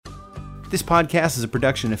This podcast is a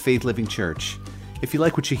production of Faith Living Church. If you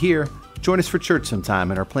like what you hear, join us for church sometime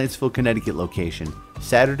at our Plantsville, Connecticut location,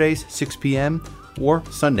 Saturdays, 6 p.m., or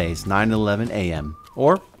Sundays, 9 and 11 a.m.,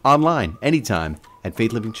 or online anytime at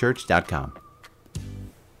faithlivingchurch.com.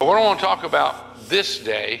 What I want to talk about this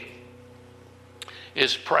day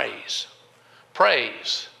is praise.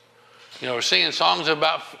 Praise. You know, we're singing songs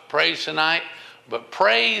about praise tonight, but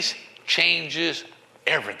praise changes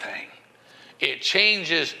everything. It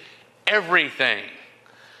changes everything.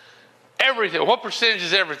 Everything. What percentage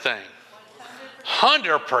is everything?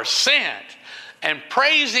 100%. And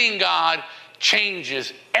praising God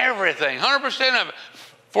changes everything. 100% of it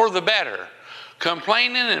for the better.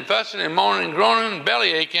 Complaining and fussing and moaning and groaning and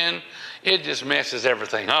belly aching, it just messes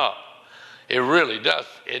everything up. It really does.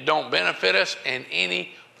 It don't benefit us in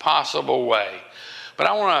any possible way. But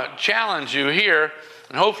I want to challenge you here,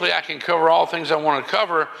 and hopefully I can cover all things I want to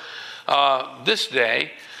cover this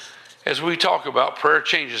day as we talk about prayer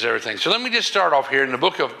changes everything. So let me just start off here in the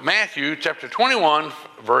book of Matthew, chapter 21,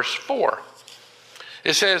 verse 4.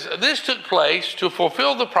 It says, "This took place to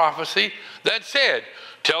fulfill the prophecy that said,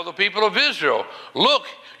 'Tell the people of Israel, look,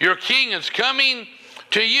 your king is coming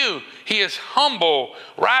to you. He is humble,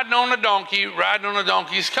 riding on a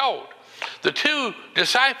donkey's colt.' The two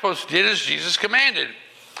disciples did as Jesus commanded.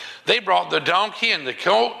 They brought the donkey and the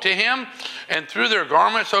colt to him and threw their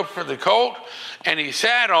garments over the colt, and he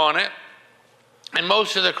sat on it. And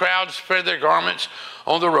most of the crowd spread their garments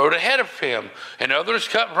on the road ahead of him. And others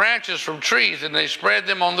cut branches from trees and they spread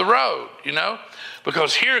them on the road, you know,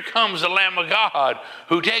 because here comes the Lamb of God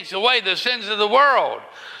who takes away the sins of the world."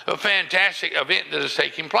 A fantastic event that is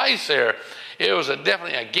taking place there. It was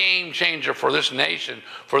definitely a game changer for this nation,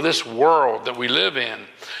 for this world that we live in.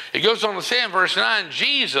 It goes on to say in verse 9,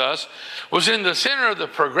 Jesus was in the center of the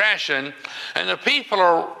progression, and the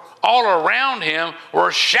people all around him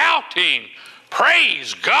were shouting,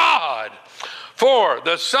 "Praise God for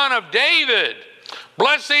the Son of David.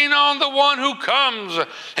 Blessing on the one who comes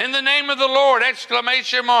in the name of the Lord!"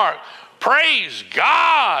 Exclamation mark. Praise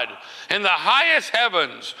God in the highest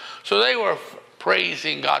heavens. So they were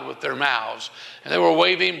praising God with their mouths. And they were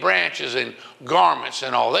waving branches and garments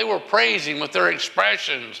and all. They were praising with their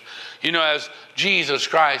expressions, you know, as Jesus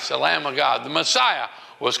Christ, the Lamb of God, the Messiah,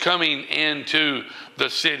 was coming into the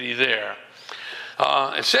city there.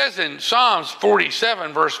 It says in Psalms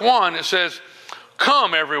 47, verse 1, it says,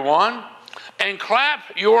 "Come, everyone, and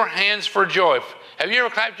clap your hands for joy." Have you ever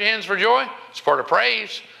clapped your hands for joy? It's part of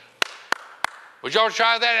praise. Would y'all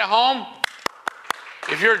try that at home?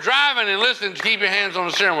 If you're driving and listening, keep your hands on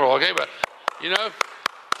the steering wheel, okay? But, you know,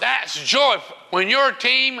 that's joy. When your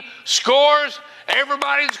team scores,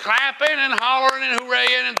 everybody's clapping and hollering and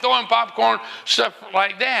hooraying and throwing popcorn, stuff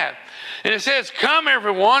like that. And it says, "Come,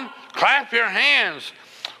 everyone, clap your hands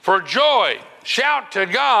for joy. Shout to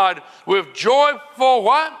God with joyful"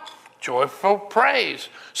 what? Joyful praise.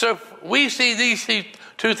 So we see these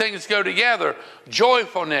two things go together.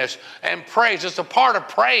 Joyfulness and praise. It's a part of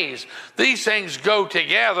praise. These things go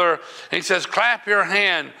together. He says, clap your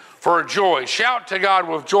hand for joy. Shout to God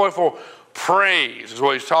with joyful praise is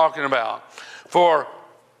what he's talking about. For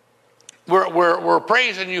we're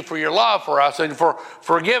praising you for your love for us and for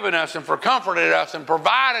forgiving us and for comforting us and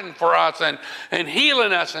providing for us and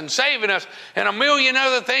healing us and saving us and a million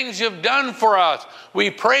other things you've done for us.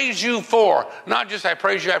 We praise you for, not just I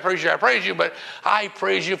praise you, but I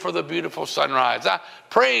praise you for the beautiful sunrise. I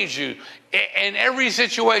praise you in every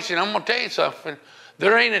situation. I'm going to tell you something.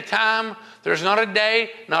 There ain't a time, there's not a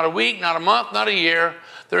day, not a week, not a month, not a year.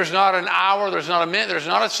 There's not an hour, there's not a minute, there's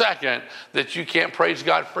not a second that you can't praise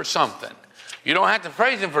God for something. You don't have to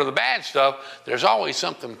praise him for the bad stuff. There's always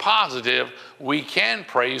something positive we can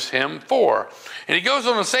praise him for. And he goes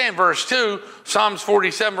on to say in verse 2, Psalms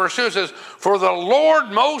 47 verse 2, it says, "For the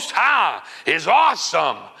Lord Most High is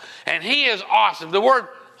awesome." And he is awesome. The word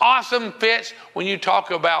awesome fits when you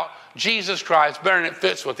talk about Jesus Christ better than it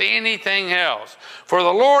fits with anything else. For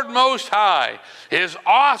the Lord Most High is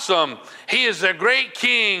awesome. He is the great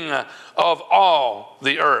King of all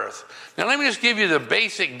the earth. Now let me just give you the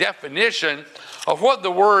basic definition of what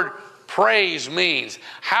the word praise means,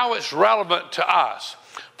 how it's relevant to us.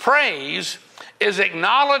 Praise is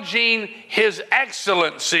acknowledging his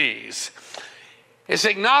excellencies. It's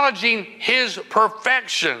acknowledging his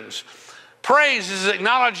perfections. Praise is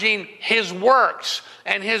acknowledging his works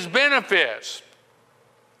and his benefits.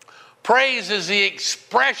 Praise is the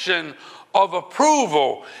expression of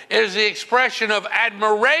approval. It is the expression of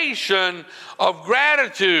admiration, of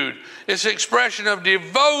gratitude. It's the expression of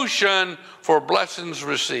devotion for blessings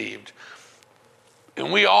received.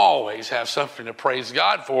 And we always have something to praise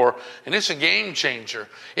God for. And it's a game changer.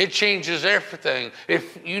 It changes everything.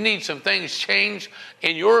 If you need some things changed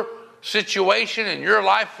in your situation, in your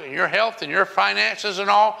life, in your health, in your finances and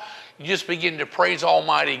all, you just begin to praise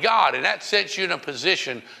Almighty God. And that sets you in a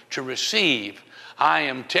position to receive. I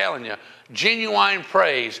am telling you, genuine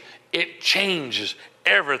praise, it changes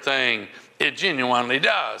everything. It genuinely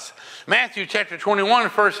does. Matthew chapter 21,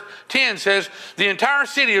 verse 10 says, the entire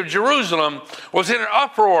city of Jerusalem was in an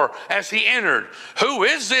uproar as he entered. Who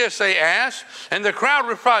is this, they asked. And the crowd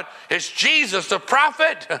replied, it's Jesus, the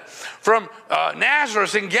prophet from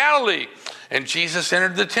Nazareth in Galilee. And Jesus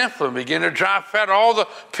entered the temple and began to drive fat all the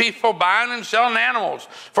people buying and selling animals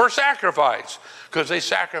for sacrifice, because they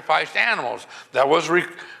sacrificed animals. That was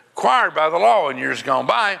required by the law in years gone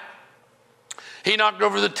by. He knocked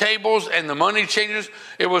over the tables and the money changers.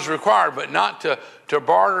 It was required, but not to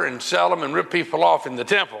barter and sell them and rip people off in the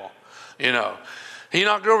temple, you know. He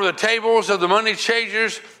knocked over the tables of the money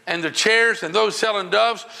changers and the chairs and those selling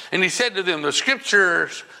doves. And he said to them, the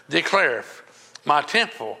scriptures declare, my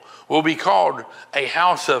temple will be called a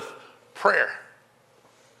house of prayer.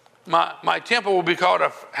 My temple will be called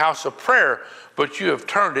a house of prayer, but you have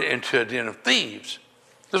turned it into a den of thieves.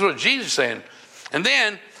 This is what Jesus is saying. And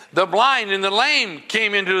then the blind and the lame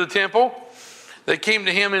came into the temple. They came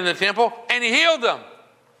to him in the temple, and he healed them.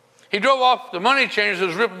 He drove off the money changers who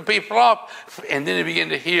was ripping people off, and then he began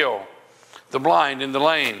to heal the blind and the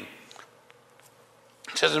lame.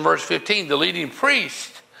 It says in verse 15, the leading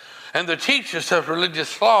priest and the teachers of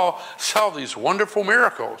religious law saw these wonderful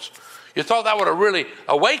miracles. You thought that would have really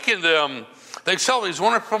awakened them. They saw these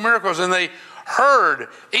wonderful miracles, and they heard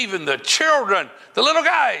even the children, the little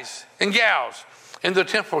guys and gals in the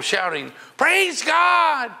temple shouting, praise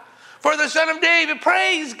God for the Son of David.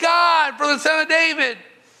 Praise God for the Son of David.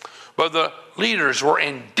 But the leaders were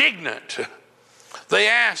indignant. They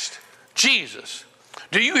asked Jesus,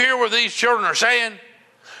 do you hear what these children are saying?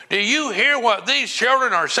 Do you hear what these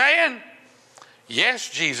children are saying? Yes,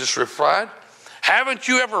 Jesus replied. Haven't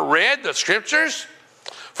you ever read the scriptures?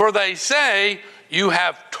 For they say you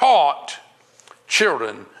have taught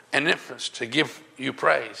children and infants to give you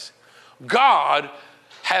praise. God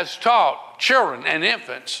has taught children and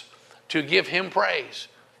infants to give him praise.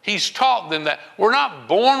 He's taught them that. We're not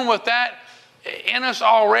born with that in us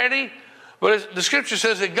already, but the scripture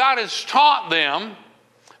says that God has taught them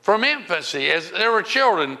from infancy, as they were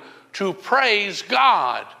children, to praise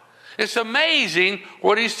God. It's amazing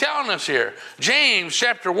what he's telling us here. James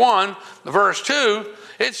chapter 1, verse 2,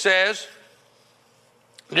 it says,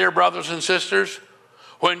 dear brothers and sisters,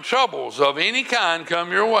 when troubles of any kind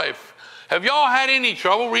come your way. Have y'all had any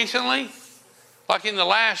trouble recently? Like in the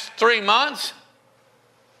last 3 months?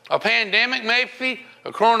 A pandemic maybe?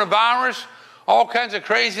 A coronavirus? All kinds of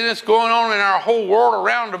craziness going on in our whole world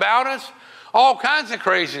around about us? All kinds of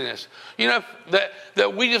craziness, you know,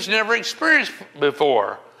 that we just never experienced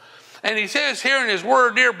before. And he says here in his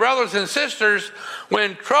word, dear brothers and sisters,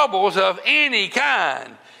 when troubles of any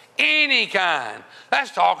kind,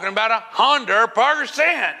 that's talking about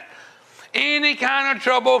 100%. Any kind of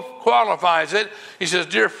trouble qualifies it. He says,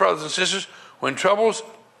 dear brothers and sisters, when troubles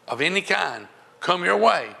of any kind come your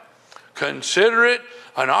way, consider it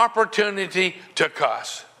an opportunity to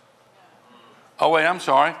cuss. Oh, wait, I'm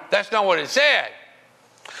sorry. That's not what it said.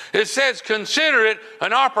 It says, consider it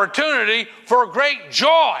an opportunity for great joy.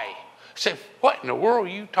 I said, what in the world are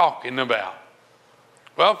you talking about?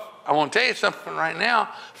 Well, I want to tell you something right now.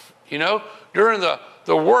 You know, during the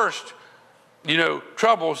worst, you know,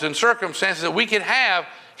 troubles and circumstances that we could have,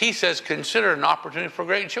 he says, consider an opportunity for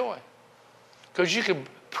great joy. Because you can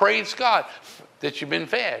praise God that you've been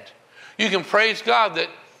fed. You can praise God that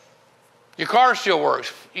your car still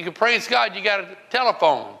works. You can praise God you got a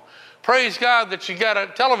telephone. Praise God that you got a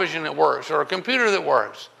television that works or a computer that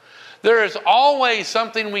works. There is always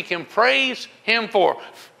something we can praise him for.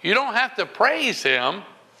 You don't have to praise him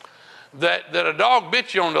that a dog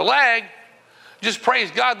bit you on the leg. Just praise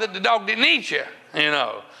God that the dog didn't eat you, you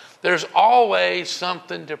know. There's always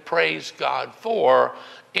something to praise God for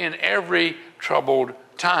in every troubled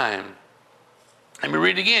time. Let me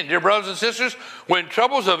read again. Dear brothers and sisters, when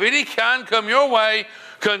troubles of any kind come your way,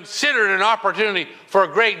 consider it an opportunity for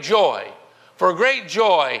great joy. For great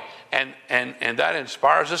joy. And that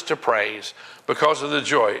inspires us to praise because of the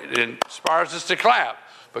joy. It inspires us to clap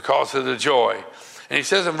because of the joy. And he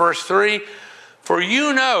says in verse 3, for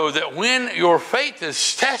you know that when your faith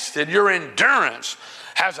is tested, your endurance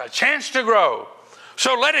has a chance to grow.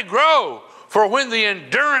 So let it grow. For when the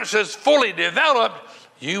endurance is fully developed,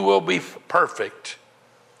 you will be perfect.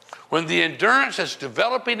 When the endurance is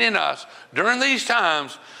developing in us during these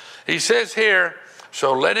times, he says here,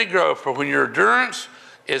 So let it grow, for when your endurance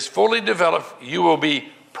is fully developed, you will be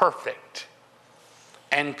perfect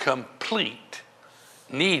and complete,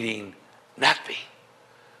 needing nothing.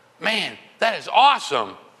 Man, that is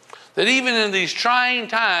awesome. That even in these trying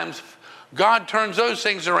times, God turns those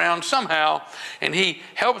things around somehow, and he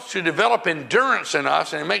helps to develop endurance in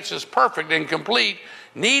us, and it makes us perfect and complete,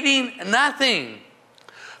 needing nothing.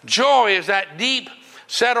 Joy is that deep,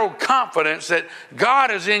 settled confidence that God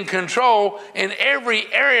is in control in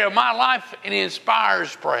every area of my life, and he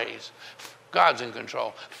inspires praise. God's in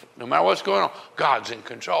control. No matter what's going on, God's in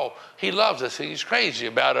control. He loves us, and he's crazy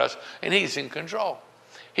about us, and he's in control.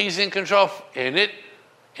 He's in control, and it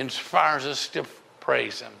inspires us to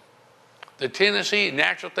praise him. The tendency,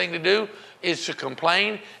 natural thing to do, is to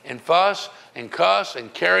complain and fuss and cuss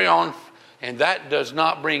and carry on, and that does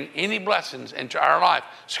not bring any blessings into our life.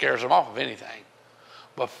 Scares them off of anything.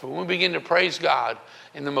 But when we begin to praise God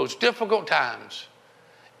in the most difficult times,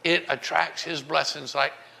 it attracts his blessings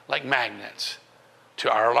like magnets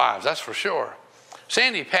to our lives. That's for sure.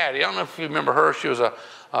 Sandi Patty, I don't know if you remember her. She was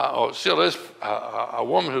still is a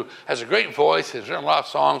woman who has a great voice, has written a lot of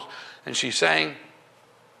songs, and she sang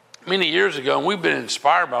many years ago, and we've been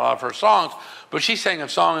inspired by a lot of her songs, but she sang a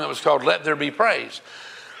song that was called Let There Be Praise.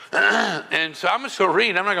 And so I'm just going to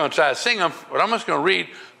read, I'm not going to try to sing them, but I'm just going to read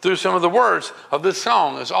through some of the words of this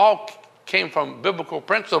song. This all came from biblical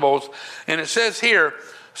principles, and it says here,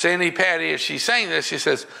 Sandi Patty, as she sang this, she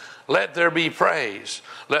says, let there be praise.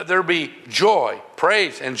 Let there be joy,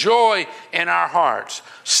 praise, and joy in our hearts.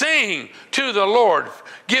 Sing to the Lord.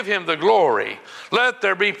 Give him the glory. Let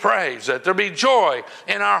there be praise. Let there be joy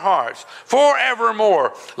in our hearts.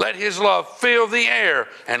 Forevermore, let his love fill the air,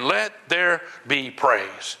 and let there be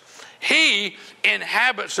praise. He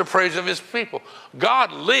inhabits the praise of his people.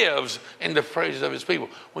 God lives in the praise of his people.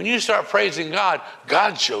 When you start praising God,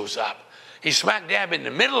 God shows up. He's smack dab in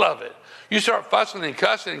the middle of it. You start fussing and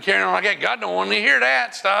cussing and carrying on like that, God don't want to hear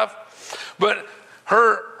that stuff. But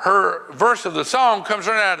her verse of the song comes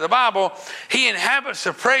right out of the Bible. He inhabits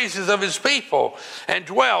the praises of his people and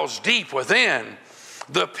dwells deep within.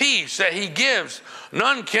 The peace that he gives,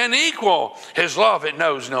 none can equal. His love, it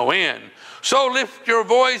knows no end. So lift your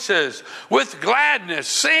voices with gladness,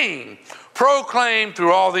 sing, proclaim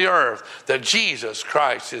through all the earth that Jesus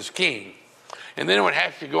Christ is King. And then it would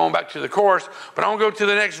have to go on back to the chorus, but I'm going to go to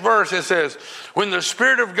the next verse. It says, when the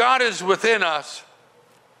Spirit of God is within us,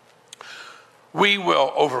 we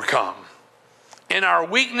will overcome. In our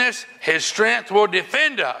weakness, his strength will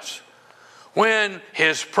defend us. When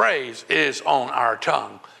his praise is on our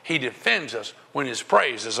tongue, he defends us when his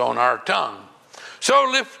praise is on our tongue. So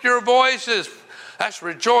lift your voices. That's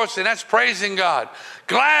rejoicing. That's praising God.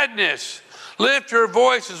 Gladness. Lift your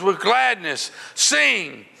voices with gladness.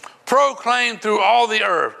 Sing. Proclaim through all the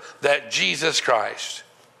earth that Jesus Christ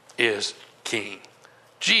is King.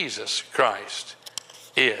 Jesus Christ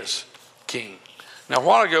is King. Now, a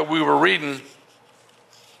while ago, we were reading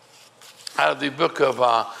out of the book of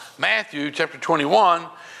Matthew, chapter 21,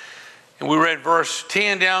 and we read verse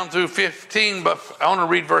 10 down through 15, but I want to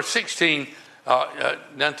read verse 16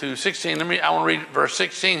 down to 16. I want to read verse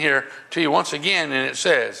 16 here to you once again, and it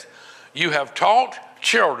says, you have taught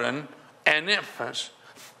children and infants.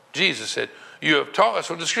 Jesus said, you have taught, that's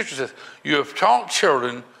what the scripture says, you have taught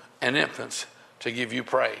children and infants to give you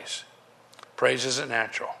praise. Praise isn't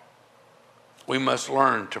natural. We must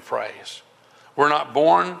learn to praise. We're not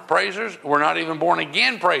born praisers. We're not even born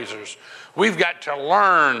again praisers. We've got to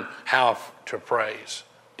learn how to praise,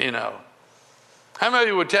 you know. How many of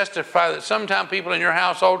you would testify that sometimes people in your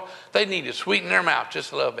household, they need to sweeten their mouth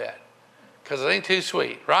just a little bit because it ain't too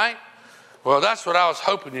sweet, right? Well, that's what I was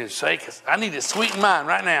hoping you'd say, because I need to sweeten mine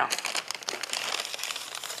right now.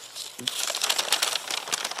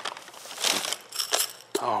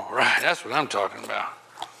 All right, that's what I'm talking about.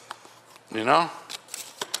 You know?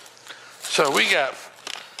 So we got,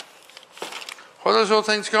 what are those little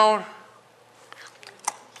things called?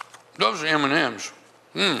 Those are M&Ms.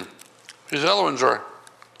 These other ones are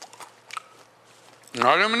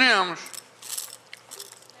not M&Ms.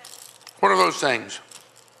 What are those things?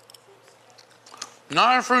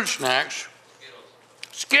 Not our fruit snacks.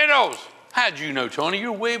 Skittles. How'd you know, Tony?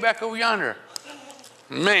 You're way back over yonder.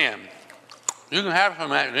 Man, you can have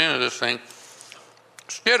some at the end of this thing.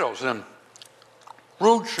 Skittles and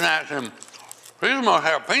fruit snacks, and these must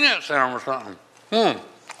have peanuts in them or something.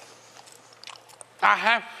 I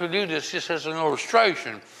have to do this just as an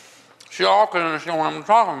illustration, so y'all can understand what I'm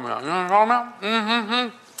talking about. You know what I'm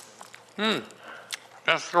talking about?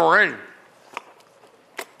 That's great.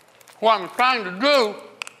 What I'm trying to do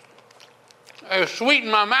is sweeten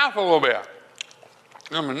my mouth a little bit.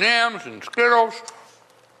 M&Ms and Skittles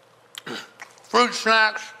fruit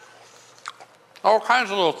snacks, all kinds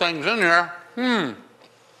of little things in there. I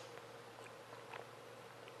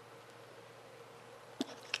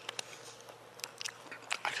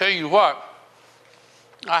tell you what,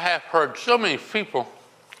 I have heard so many people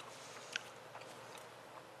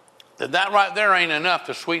that right there ain't enough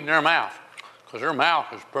to sweeten their mouth, because their mouth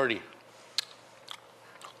is pretty.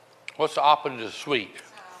 What's the opposite of sweet?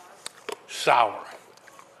 Sour.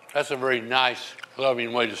 That's a very nice,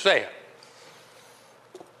 loving way to say it.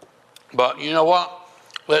 But you know what?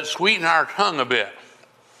 Let's sweeten our tongue a bit.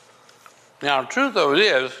 Now, the truth of it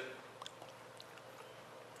is,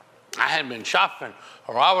 I hadn't been shopping,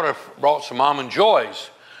 or I would have brought some Almond Joys,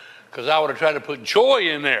 because I would have tried to put joy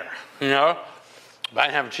in there, you know. But I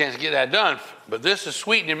didn't have a chance to get that done. But this is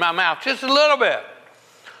sweetening my mouth just a little bit.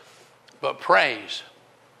 But praise,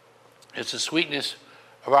 it's the sweetness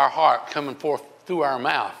of our heart coming forth through our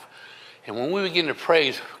mouth. And when we begin to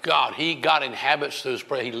praise God, God inhabits those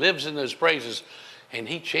praises. He lives in those praises, and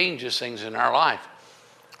He changes things in our life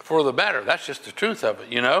for the better. That's just the truth of it,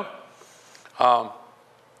 you know.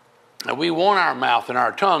 And we want our mouth and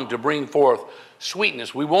our tongue to bring forth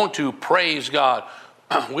sweetness. We want to praise God.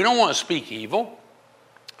 We don't want to speak evil.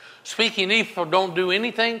 Speaking evil don't do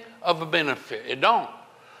anything of a benefit. It don't.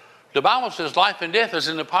 The Bible says life and death is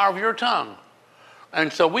in the power of your tongue.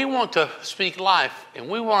 And so we want to speak life, and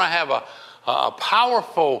we want to have a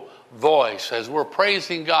powerful voice as we're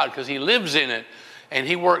praising God, because He lives in it, and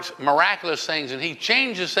He works miraculous things, and He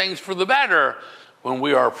changes things for the better when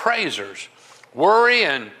we are praisers. Worry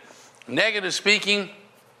and negative speaking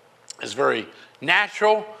is very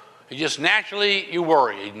natural. You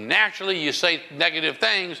worry. Naturally, you say negative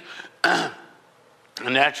things, and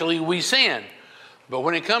naturally, we sin. But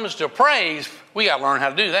when it comes to praise, we got to learn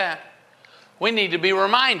how to do that. We need to be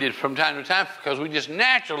reminded from time to time, because we just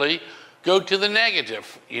naturally go to the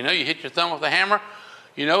negative. You know, you hit your thumb with a hammer,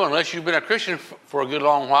 you know, unless you've been a Christian for a good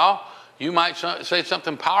long while, you might say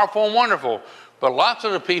something powerful and wonderful. But lots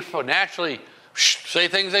of the people naturally say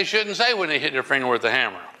things they shouldn't say when they hit their finger with the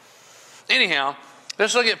hammer. Anyhow,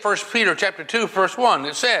 let's look at 1 Peter chapter 2, verse 1.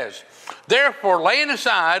 It says, therefore, laying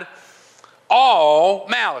aside all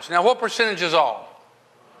malice. Now, what percentage is all?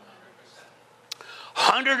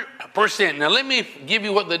 100%. Now, let me give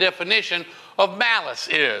you what the definition of malice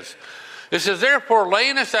is. It says, therefore,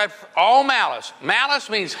 laying aside all malice. Malice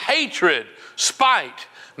means hatred, spite,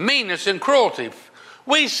 meanness, and cruelty.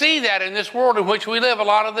 We see that in this world in which we live a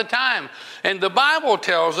lot of the time. And the Bible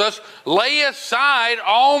tells us, lay aside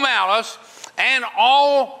all malice and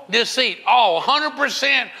all deceit. All,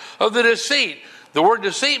 100% of the deceit. The word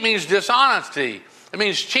deceit means dishonesty. It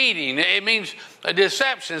means cheating. It means a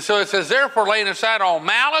deception. So it says, therefore, laying aside all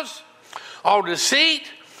malice, all deceit,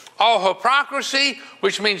 all hypocrisy,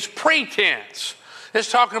 which means pretense. It's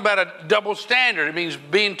talking about a double standard. It means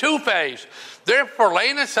being two-faced. Therefore,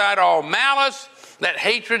 laying aside all malice, that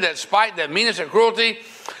hatred, that spite, that meanness, that cruelty,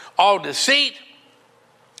 all deceit,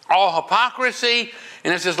 all hypocrisy,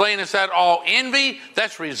 and it says laying aside all envy,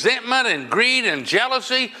 that's resentment and greed and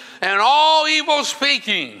jealousy, and all evil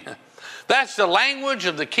speaking. That's the language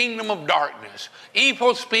of the kingdom of darkness.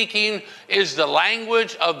 Evil speaking is the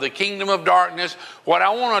language of the kingdom of darkness. What I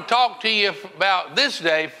want to talk to you about this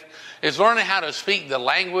day is learning how to speak the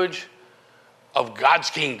language of God's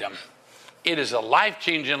kingdom. It is a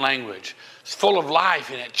life-changing language. It's full of life,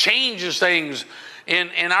 and it changes things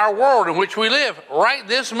in our world in which we live right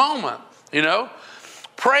this moment, you know.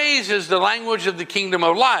 Praise is the language of the kingdom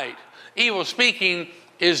of light. Evil speaking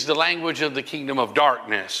is the language of the kingdom of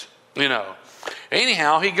darkness, you know.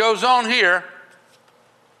 Anyhow, he goes on here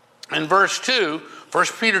in verse 2, 1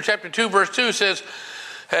 Peter chapter 2, verse 2 says,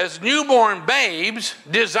 as newborn babes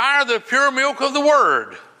desire the pure milk of the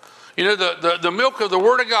word. You know, the milk of the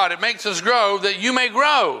word of God. It makes us grow that you may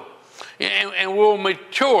grow and will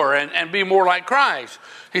mature and be more like Christ.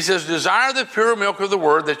 He says, desire the pure milk of the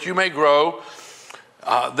word that you may grow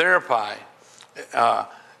thereby.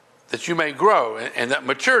 That you may grow. And that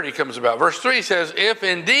maturity comes about. Verse 3 says, if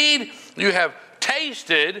indeed you have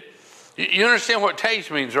tasted, you understand what taste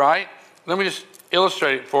means, right? Let me just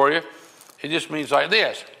illustrate it for you. It just means like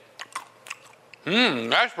this.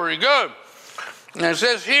 That's pretty good. And it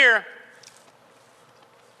says here,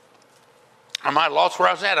 I might have lost where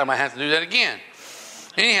I was at. I might have to do that again.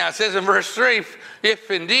 Anyhow, it says in verse 3,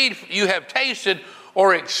 if indeed you have tasted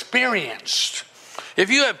or experienced. If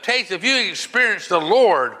you have tasted, if you experienced the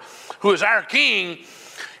Lord, who is our King,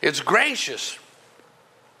 it's gracious.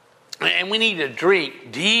 And we need to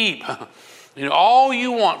drink deep, you know, all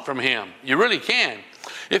you want from Him. You really can.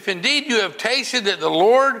 If indeed you have tasted that the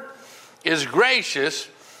Lord is gracious,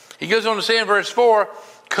 he goes on to say in verse 4,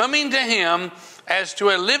 coming to him as to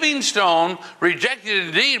a living stone, rejected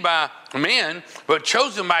indeed by men, but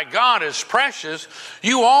chosen by God as precious,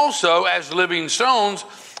 you also, as living stones,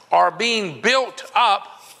 are being built up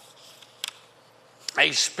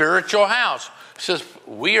a spiritual house. It says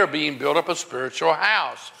we are being built up a spiritual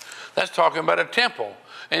house. That's talking about a temple.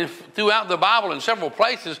 And throughout the Bible, in several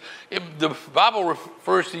places, the Bible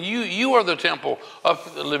refers to you. You are the temple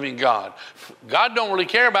of the living God. God don't really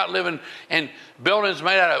care about living in buildings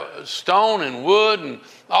made out of stone and wood and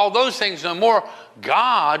all those things no more.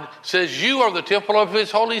 God says you are the temple of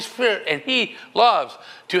his Holy Spirit, and he loves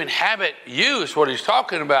to inhabit you, is what he's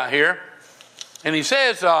talking about here. And he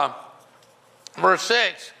says, verse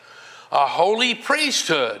 6, a holy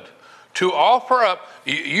priesthood to offer up.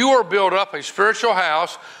 You are built up a spiritual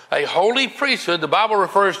house, a holy priesthood. The Bible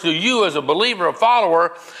refers to you as a believer, a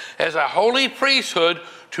follower, as a holy priesthood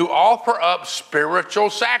to offer up spiritual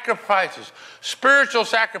sacrifices. Spiritual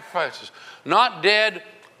sacrifices, not dead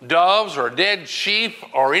doves or dead sheep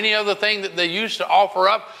or any other thing that they used to offer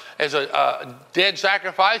up as a dead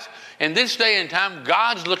sacrifice. In this day and time,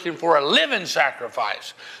 God's looking for a living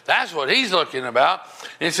sacrifice. That's what he's looking about.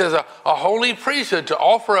 And it says a holy priesthood to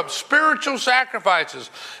offer up spiritual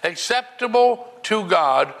sacrifices acceptable to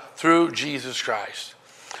God through Jesus Christ.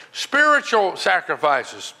 Spiritual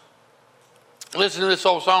sacrifices. Listen to this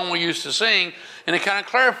old song we used to sing, and it kind of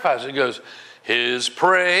clarifies it. It goes, his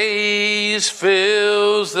praise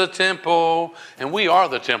fills the temple, and we are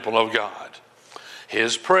the temple of God.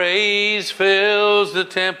 His praise fills the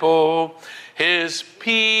temple. His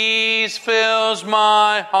peace fills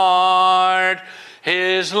my heart.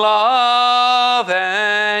 His love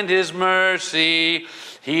and his mercy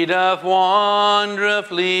he doth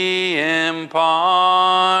wonderfully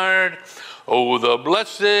impart. Oh, the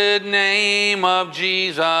blessed name of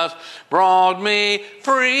Jesus brought me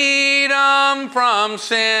freedom from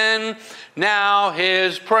sin. Now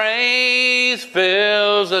his praise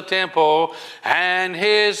fills the temple, and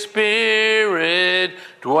his spirit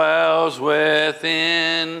dwells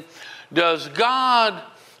within. Does the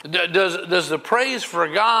praise for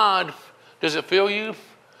God, does it fill you?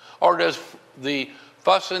 Or does the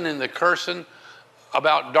fussing and the cursing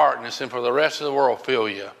about darkness and for the rest of the world fill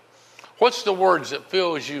you? What's the words that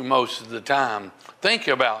fills you most of the time? Think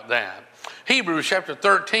about that. Hebrews chapter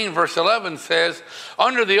 13 verse 11 says,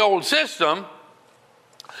 under the old system,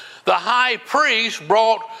 the high priest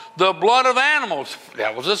brought the blood of animals.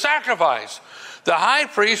 That was a sacrifice. The high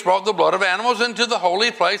priest brought the blood of animals into the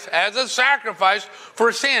holy place as a sacrifice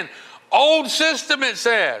for sin. Old system, it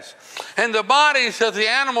says. And the bodies of the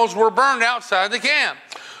animals were burned outside the camp.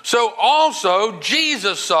 So also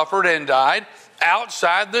Jesus suffered and died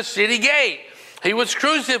outside the city gate. He was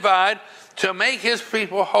crucified to make his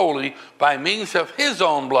people holy by means of his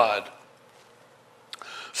own blood.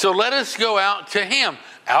 So let us go out to him,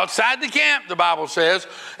 outside the camp, the Bible says,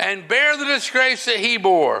 and bear the disgrace that he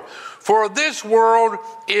bore. For this world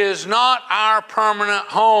is not our permanent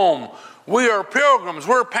home. We are pilgrims.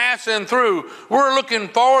 We're passing through. We're looking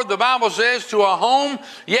forward, the Bible says, to a home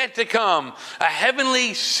yet to come, a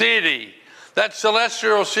heavenly city. That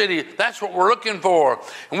celestial city, that's what we're looking for.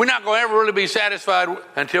 And we're not going to ever really be satisfied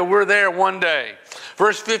until we're there one day.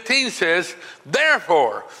 Verse 15 says,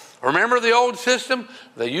 therefore, remember the old system?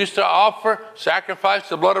 They used to sacrifice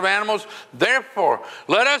the blood of animals. Therefore,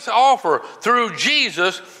 let us offer through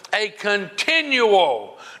Jesus a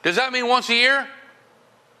continual. Does that mean once a year?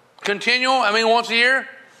 Continual? I mean once a year?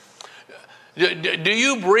 Do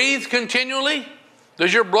you breathe continually?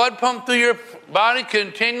 Does your blood pump through your body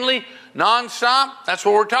continually? Non-stop? That's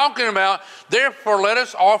what we're talking about. Therefore, let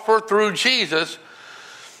us offer through Jesus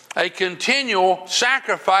a continual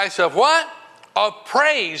sacrifice of what? Of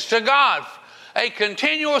praise to God. A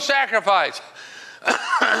continual sacrifice.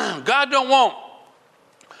 God don't want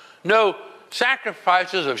no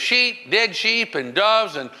sacrifices of sheep, dead sheep and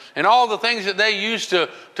doves and all the things that they used to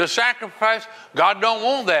sacrifice. God don't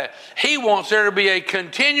want that. He wants there to be a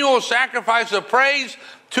continual sacrifice of praise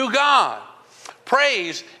to God.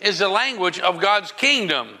 Praise is the language of God's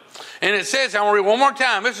kingdom. And it says, I'm going to read one more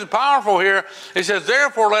time. This is powerful here. It says,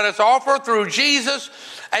 therefore, let us offer through Jesus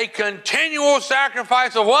a continual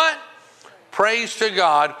sacrifice of what? Praise to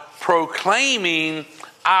God, proclaiming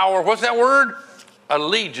our, what's that word?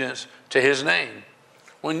 Allegiance to his name.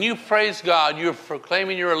 When you praise God, you're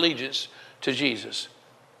proclaiming your allegiance to Jesus.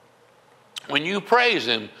 When you praise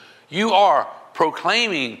him, you are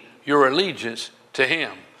proclaiming your allegiance to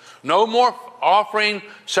him. No more offering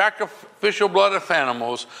sacrificial blood of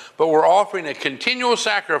animals, but we're offering a continual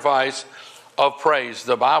sacrifice of praise,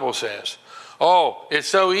 the Bible says. Oh, it's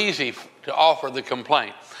so easy to offer the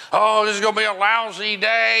complaint. oh, this is going to be a lousy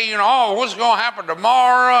day. Oh, what's going to happen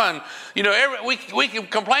tomorrow? And, we can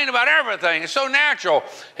complain about everything. It's so natural.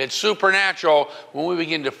 It's supernatural when we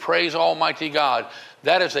begin to praise Almighty God.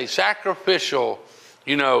 That is a sacrificial,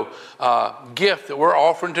 gift that we're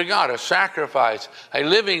offering to God, a sacrifice, a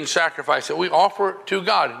living sacrifice that we offer to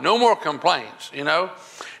God. No more complaints,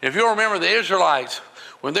 If you'll remember the Israelites,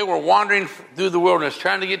 when they were wandering through the wilderness,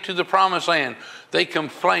 trying to get to the promised land, they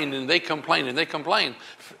complained and they complained and they complained.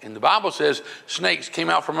 And the Bible says snakes came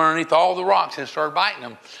out from underneath all the rocks and started biting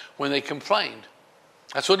them when they complained.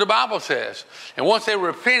 That's what the Bible says. And once they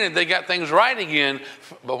repented, they got things right again.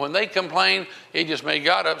 But when they complained, it just made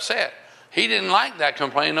God upset. He didn't like that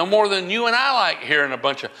complaining no more than you and I like hearing a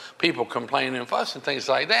bunch of people complaining and fussing, things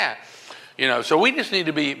like that. So we just need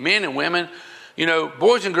to be men and women,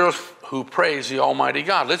 boys and girls who praise the Almighty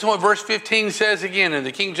God. Listen to what verse 15 says again in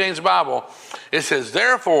the King James Bible. It says,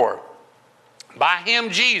 therefore, by him,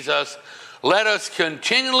 Jesus, let us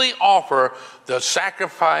continually offer the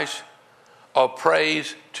sacrifice of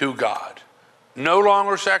praise to God. No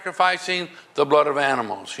longer sacrificing the blood of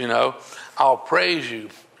animals, I'll praise you.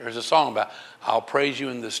 There's a song about, I'll praise you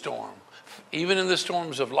in the storm. Even in the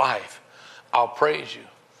storms of life, I'll praise you.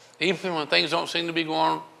 Even when things don't seem to be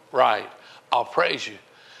going right, I'll praise you.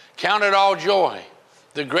 Count it all joy,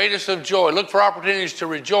 the greatest of joy. Look for opportunities to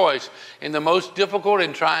rejoice in the most difficult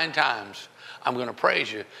and trying times. I'm going to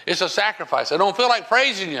praise you. It's a sacrifice. I don't feel like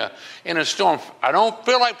praising you in a storm. I don't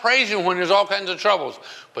feel like praising you when there's all kinds of troubles.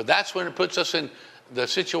 But that's when it puts us in the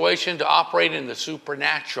situation to operate in the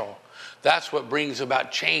supernatural. That's what brings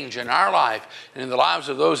about change in our life and in the lives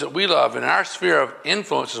of those that we love. In our sphere of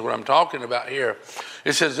influence is what I'm talking about here.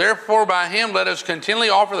 It says, therefore, by him, let us continually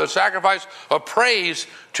offer the sacrifice of praise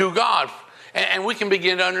to God. And we can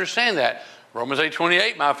begin to understand that. Romans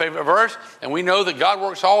 8:28, my favorite verse. And we know that God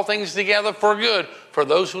works all things together for good for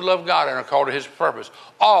those who love God and are called to his purpose.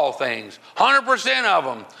 All things, 100% of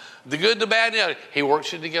them, the good, the bad, the other. He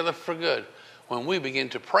works it together for good. When we begin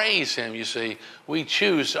to praise him, you see, we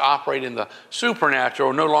choose to operate in the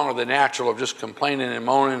supernatural, no longer the natural of just complaining and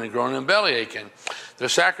moaning and groaning and belly aching. The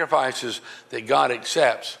sacrifices that God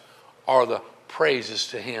accepts are the praises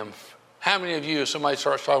to him. How many of you, if somebody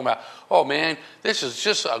starts talking about, oh man, this is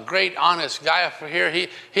just a great, honest guy for here.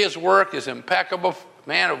 His work is impeccable,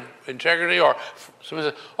 man of integrity. Or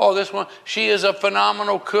somebody says, oh, this one, she is a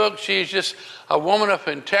phenomenal cook. She's just a woman of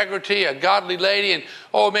integrity, a godly lady. And,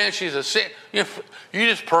 oh man, she's a sin. You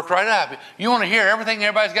just perk right up. You want to hear everything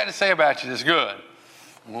everybody's got to say about you that's good.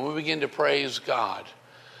 And when we begin to praise God,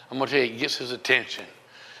 I'm going to tell you, it gets his attention.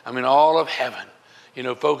 All of heaven,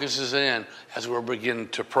 focuses in as we're beginning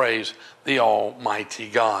to praise the Almighty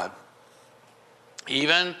God.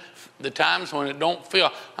 Even the times when I don't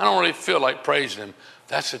really feel like praising him,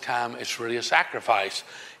 that's the time it's really a sacrifice,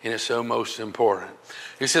 and it's so most important.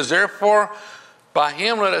 He says, therefore, by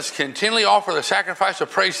him let us continually offer the sacrifice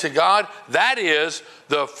of praise to God. That is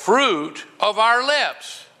the fruit of our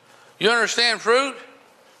lips. You understand fruit?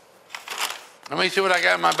 Let me see what I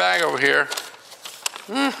got in my bag over here.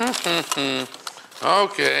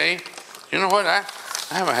 Okay. You know what? I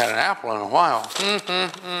haven't had an apple in a while.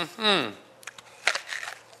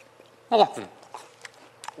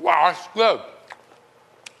 Wow, that's good.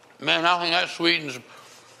 Man, I think that sweetens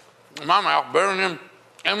my mouth better than them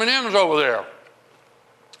M&M's over there.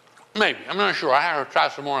 Maybe. I'm not sure. I have to try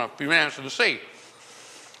some more in a few minutes to see.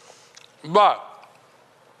 But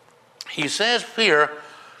he says here,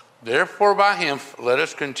 therefore by him, let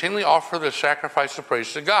us continually offer the sacrifice of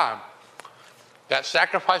praise to God. That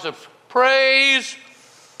sacrifice of praise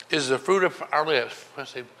is the fruit of our lips. I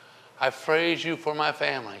say, I praise you for my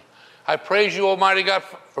family. I praise you, Almighty God,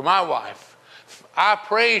 for my wife. I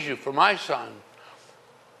praise you for my son,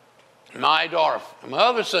 my daughter, and my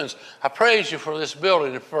other sons. I praise you for this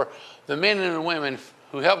building and for the men and the women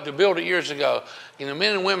who helped to build it years ago, and the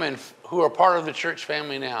men and women who are part of the church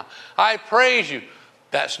family now. I praise you.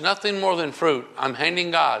 That's nothing more than fruit. I'm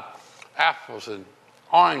handing God apples and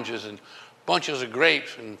oranges and bunches of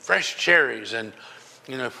grapes and fresh cherries and,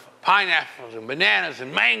 pineapples and bananas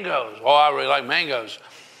and mangoes. Oh, I really like mangoes.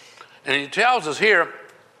 And he tells us here,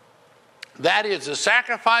 that is the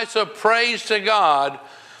sacrifice of praise to God.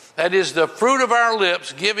 That is the fruit of our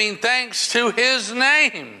lips, giving thanks to his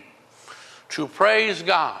name. To praise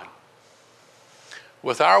God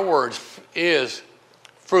with our words is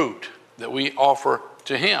fruit that we offer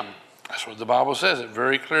to him. That's what the Bible says. It's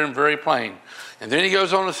very clear and very plain. And then he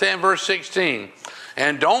goes on to say in verse 16,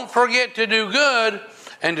 and don't forget to do good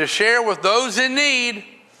and to share with those in need.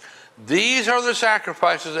 These are the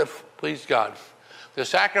sacrifices that please God. The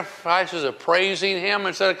sacrifices of praising him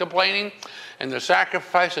instead of complaining, and the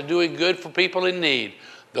sacrifice of doing good for people in need.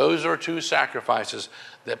 Those are two sacrifices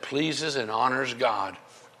that pleases and honors God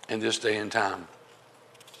in this day and time.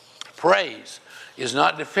 Praise is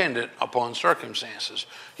not dependent upon circumstances.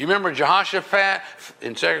 You remember Jehoshaphat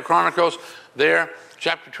in 2 Chronicles there,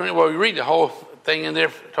 chapter 20? Well, you read the whole thing in there.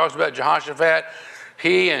 It talks about Jehoshaphat.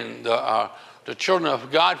 He and the children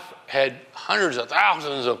of God had hundreds of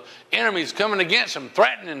thousands of enemies coming against them,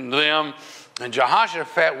 threatening them. And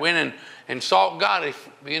Jehoshaphat went and sought God. He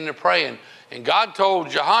began to pray. And God told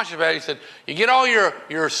Jehoshaphat, he said, you get all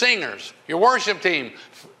your singers, your worship team,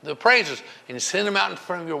 the praises, and send them out in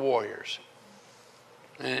front of your warriors.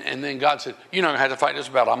 And then God said, you're not going to have to fight this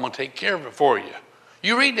battle. I'm going to take care of it for you.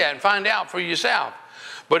 You read that and find out for yourself.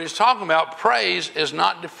 But it's talking about praise is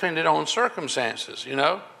not dependent on circumstances, you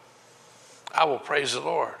know. I will praise the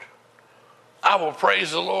Lord. I will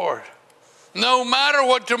praise the Lord. No matter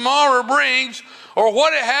what tomorrow brings or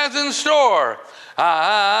what it has in store,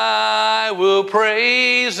 I will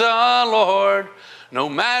praise the Lord. No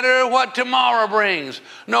matter what tomorrow brings,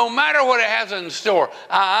 no matter what it has in store,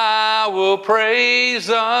 I will praise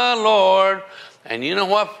the Lord. And you know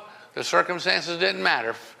what? The circumstances didn't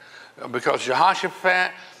matter, because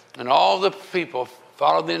Jehoshaphat and all the people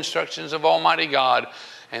followed the instructions of Almighty God,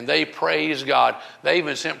 and they praised God. They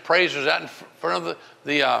even sent praisers out in front of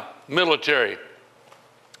the military.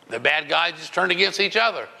 The bad guys just turned against each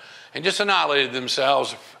other and just annihilated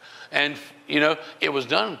themselves. And, you know, it was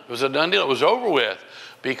done. It was a done deal. It was over with,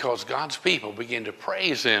 because God's people began to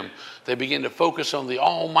praise him. They began to focus on the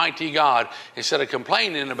Almighty God instead of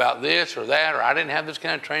complaining about this or that, or I didn't have this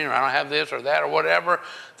kind of training, or I don't have this or that or whatever.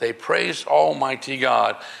 They praised Almighty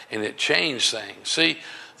God, and it changed things. See,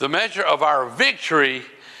 the measure of our victory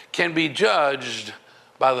can be judged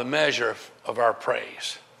by the measure of our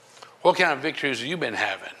praise. What kind of victories have you been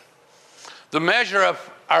having? The measure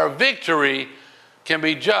of our victory can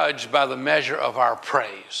be judged by the measure of our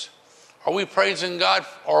praise. Are we praising God,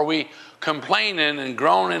 or are we complaining and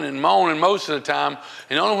groaning and moaning most of the time?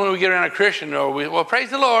 And only when we get around a Christian, or well,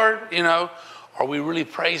 praise the Lord, you know. Are we really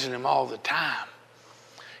praising him all the time?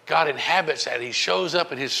 God inhabits that. He shows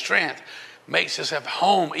up in his strength, makes us have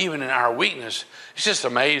home even in our weakness. It's just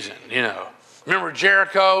amazing, you know. Remember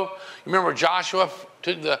Jericho? Remember Joshua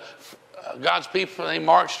took God's people, they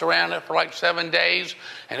marched around it for like 7 days,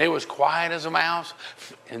 and it was quiet as a mouse.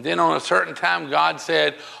 And then on a certain time, God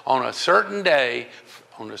said, on a certain day,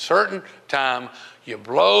 on a certain time, you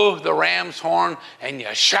blow the ram's horn and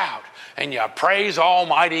you shout and you praise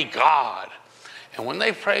Almighty God. And when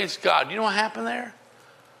they praised God, you know what happened there?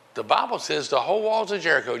 The Bible says the whole walls of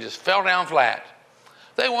Jericho just fell down flat.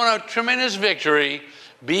 They won a tremendous victory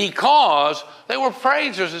because they were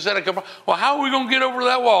praisers instead of complaining. Well, how are we going to get over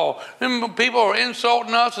that wall? Them people are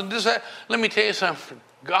insulting us and this, that. Let me tell you something.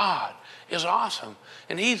 God is awesome.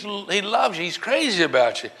 And He loves you. He's crazy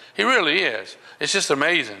about you. He really is. It's just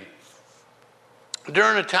amazing.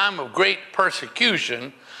 During a time of great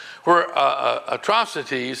persecution, where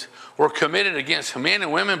atrocities were committed against men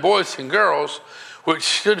and women, boys and girls, which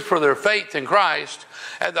stood for their faith in Christ,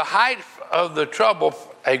 at the height of the trouble,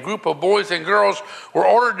 a group of boys and girls were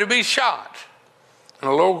ordered to be shot. And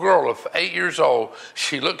a little girl of 8 years old,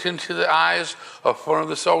 she looked into the eyes of one of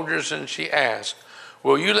the soldiers and she asked,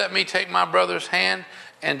 "Will you let me take my brother's hand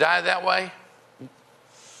and die that way?"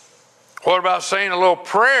 "What about saying a little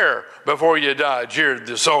prayer before you die?" jeered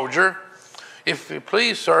the soldier. "If you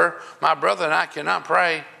please, sir, my brother and I cannot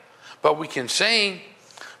pray, but we can sing.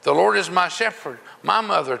 The Lord is my shepherd. My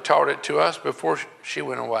mother taught it to us before she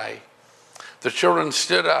went away." The children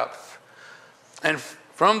stood up, and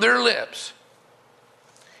from their lips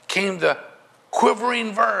came the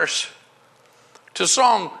quivering verse to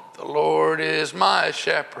song, "The Lord is my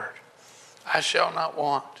shepherd, I shall not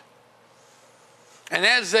want." And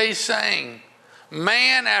as they sang,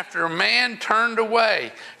 man after man turned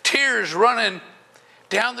away, tears running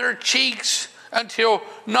down their cheeks until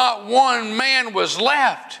not one man was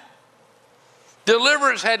left.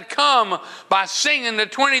 Deliverance had come by singing the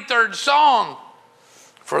 23rd song.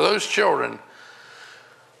 For those children,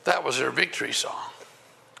 that was their victory song.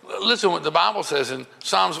 Listen what the Bible says in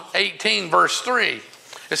Psalms 18, verse 3.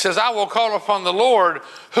 It says, "I will call upon the Lord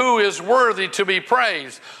who is worthy to be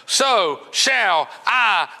praised. So shall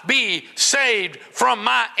I be saved from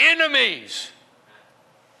my enemies."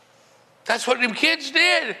 That's what them kids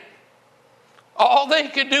did. All they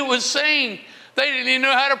could do was sing. They didn't even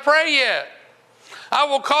know how to pray yet. I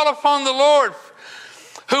will call upon the Lord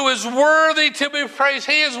who is worthy to be praised.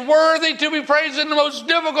 He is worthy to be praised in the most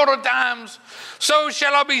difficult of times. So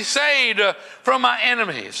shall I be saved from my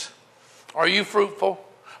enemies. Are you fruitful?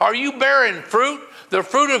 Are you bearing fruit? The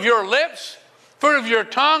fruit of your lips? Fruit of your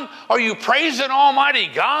tongue? Are you praising Almighty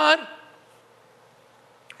God?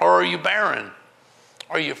 Or are you barren?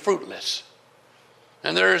 Are you fruitless?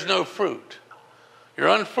 And there is no fruit. You're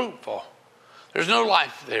unfruitful. There's no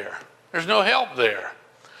life there. There's no help there.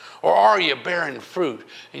 Or are you bearing fruit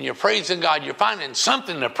and you're praising God? You're finding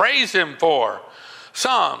something to praise Him for.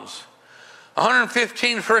 Psalms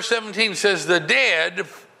 115 verse 17 says, the dead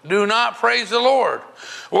do not praise the Lord.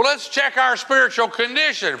 Well, let's check our spiritual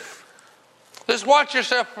condition. Let's watch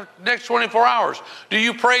yourself for the next 24 hours. Do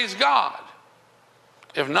you praise God?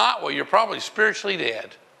 If not, well, you're probably spiritually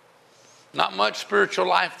dead. Not much spiritual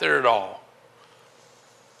life there at all.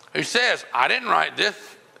 He says, I didn't write this.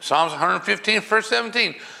 Psalms 115 verse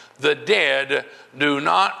 17. The dead do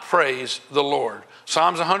not praise the Lord.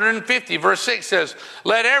 Psalms 150 verse 6 says,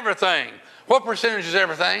 let everything. What percentage is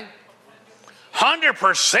everything?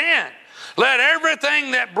 100%. Let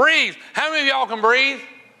everything that breathes. How many of y'all can breathe?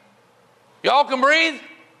 Y'all can breathe?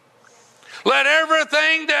 Let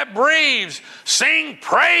everything that breathes sing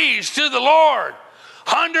praise to the Lord.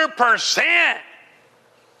 100%.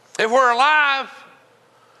 If we're alive,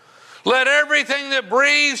 let everything that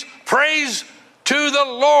breathes praise to the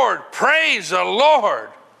Lord. Praise the Lord.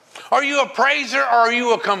 Are you a praiser or are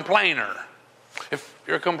you a complainer? If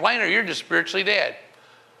you're a complainer, you're just spiritually dead.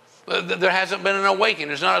 There hasn't been an awakening.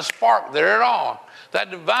 There's not a spark there at all. That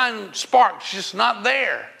divine spark's just not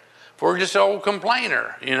there. If we're just an old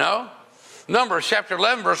complainer, you know. Numbers chapter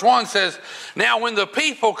 11 verse 1 says, now when the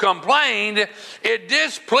people complained, it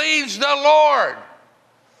displeased the Lord.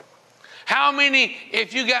 How many,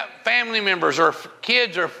 if you got family members or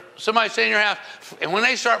kids or somebody staying in your house, and when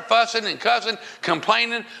they start fussing and cussing,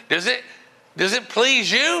 complaining, does it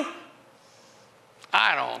please you?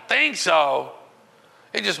 I don't think so.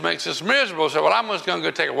 It just makes us miserable. So, well, I'm just going to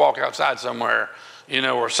go take a walk outside somewhere, you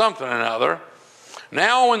know, or something or another.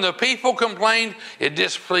 Now, when the people complained, it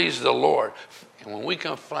displeased the Lord. And when we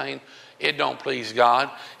complain, it don't please God.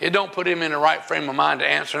 It don't put Him in the right frame of mind to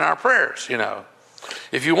answer our prayers, you know.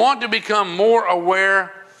 If you want to become more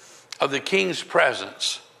aware of the King's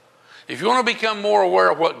presence, if you want to become more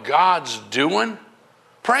aware of what God's doing,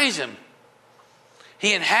 praise Him.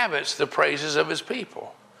 He inhabits the praises of His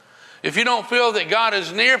people. If you don't feel that God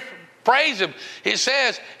is near, praise Him. It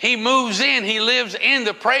says He moves in, He lives in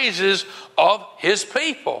the praises of His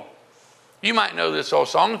people. You might know this old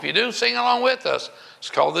song. If you do, sing along with us. It's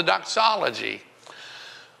called the Doxology.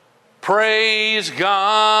 Praise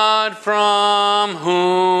God from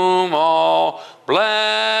whom all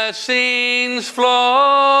blessings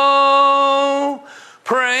flow.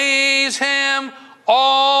 Praise Him,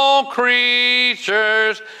 all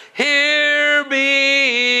creatures here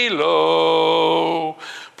below.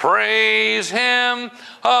 Praise Him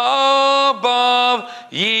above,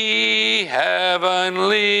 ye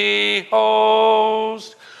heavenly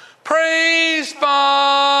hosts. Praise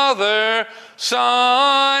Father,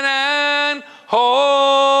 Son, and Holy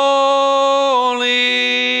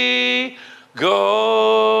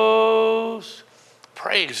Ghost.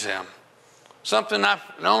 Praise Him. Something I've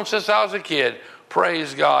known since I was a kid.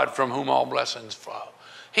 Praise God from whom all blessings flow.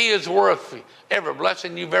 He is worth every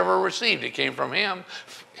blessing you've ever received. It came from Him.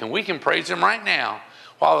 And we can praise Him right now.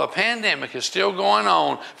 While the pandemic is still going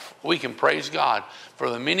on, we can praise God for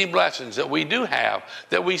the many blessings that we do have,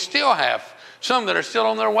 that we still have. Some that are still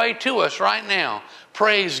on their way to us right now.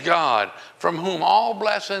 Praise God, from whom all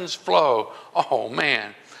blessings flow. Oh,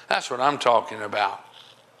 man, that's what I'm talking about.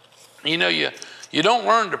 You know, you don't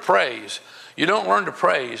learn to praise. You don't learn to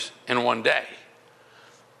praise in one day.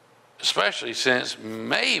 Especially since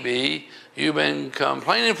maybe you've been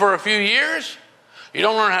complaining for a few years. You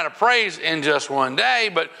don't learn how to praise in just one day,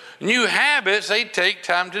 but new habits, they take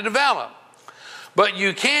time to develop. But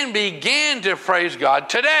you can begin to praise God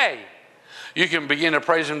today. You can begin to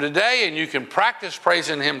praise Him today, and you can practice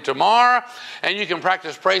praising Him tomorrow, and you can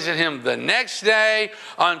practice praising Him the next day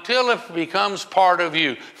until it becomes part of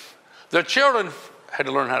you. The children had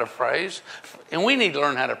to learn how to praise, and we need to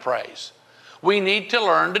learn how to praise. We need to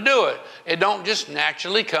learn to do it. It don't just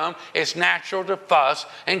naturally come. It's natural to fuss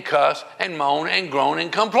and cuss and moan and groan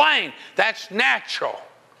and complain. That's natural.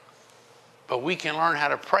 But we can learn how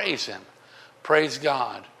to praise Him. Praise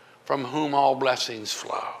God, from whom all blessings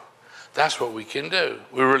flow. That's what we can do.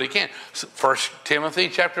 We really can. 1 Timothy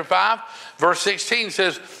chapter 5, verse 16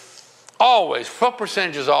 says, always. What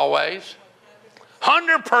percentage is always?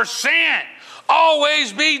 100%.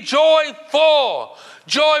 Always be joyful.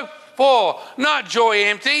 Joyful. Not joy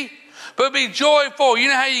empty, but be joyful. You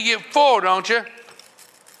know how you get full, don't you?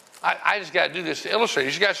 I just got to do this to illustrate. You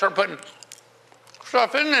just got to start putting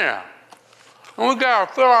stuff in there. And we've got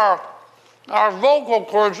to fill our vocal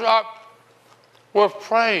cords up with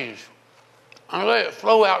praise and let it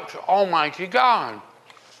flow out to Almighty God.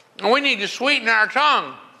 And we need to sweeten our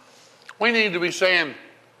tongue. We need to be saying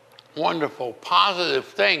wonderful, positive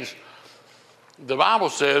things. The Bible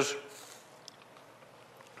says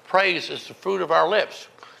praise is the fruit of our lips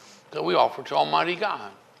that we offer to Almighty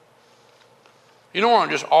God. You don't want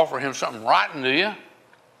to just offer him something rotten, do you?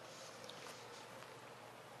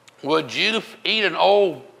 Would you eat an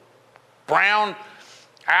old brown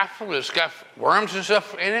apple that's got worms and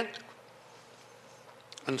stuff in it?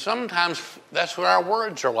 And sometimes that's what our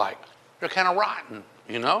words are like. They're kind of rotten,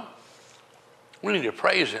 you know? We need to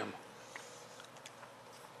praise him.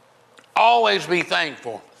 Always be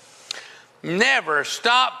thankful. Never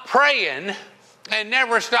stop praying and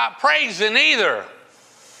never stop praising either.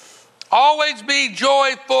 Always be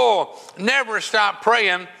joyful. Never stop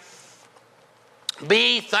praying.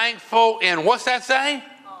 Be thankful in, what's that say?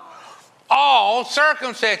 All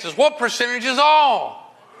circumstances. What percentage is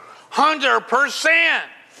all? 100%.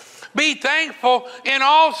 Be thankful in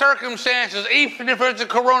all circumstances, even if it's a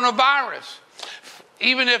coronavirus.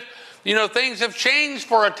 Even if, things have changed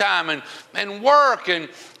for a time and work and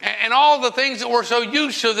all the things that we're so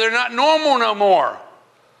used to, they're not normal no more.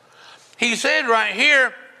 He said right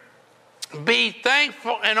here, be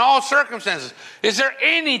thankful in all circumstances. Is there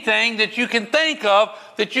anything that you can think of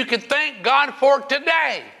that you can thank God for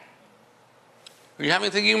today? Do you have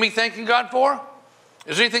anything you can be thanking God for?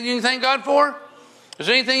 Is there anything you can thank God for? Is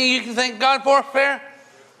there anything you can thank God for, Fair?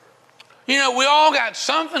 We all got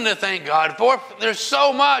something to thank God for. There's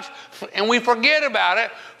so much, and we forget about it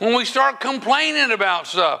when we start complaining about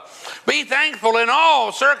stuff. Be thankful in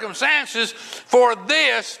all circumstances, for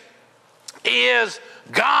this is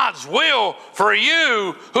God's will for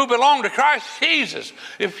you who belong to Christ Jesus.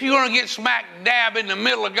 If you're going to get smack dab in the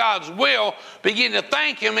middle of God's will, begin to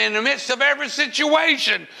thank him in the midst of every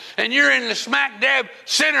situation, and you're in the smack dab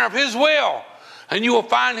center of his will. And you will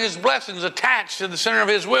find his blessings attached to the center of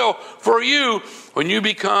his will for you when you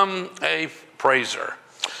become a praiser.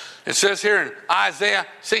 It says here in Isaiah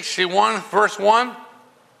 61, verse 1,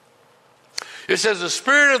 it says, the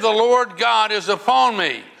Spirit of the Lord God is upon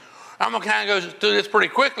me. I'm going to kind of go through this pretty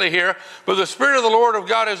quickly here, but the Spirit of the Lord of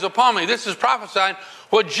God is upon me. This is prophesying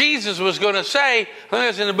what Jesus was going to say. I think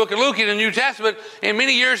it's in the book of Luke in the New Testament in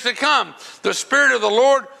many years to come. The Spirit of the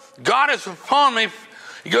Lord God is upon me.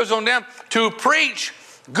 He goes on down to preach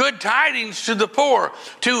good tidings to the poor,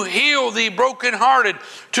 to heal the brokenhearted,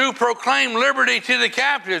 to proclaim liberty to the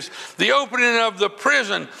captives, the opening of the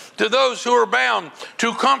prison to those who are bound,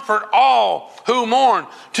 to comfort all who mourn,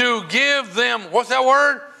 to give them, what's that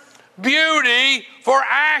word? Beauty for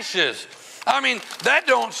ashes. I mean, that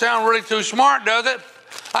don't sound really too smart, does it?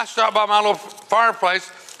 I stopped by my little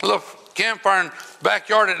fireplace, a little campfire in the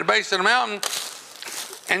backyard at the base of the mountain,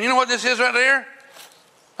 and you know what this is right there?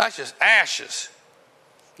 That's just ashes.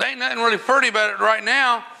 There ain't nothing really pretty about it right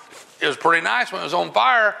now. It was pretty nice when it was on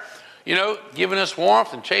fire, giving us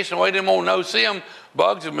warmth and chasing away them old no-see-em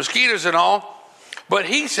bugs and mosquitoes and all. But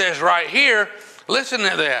he says right here, listen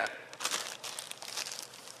to that.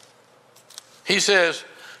 He says,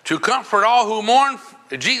 to comfort all who mourn,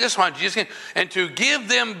 this one, Jesus, and to give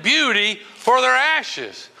them beauty for their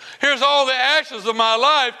ashes. Here's all the ashes of my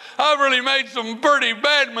life. I've really made some pretty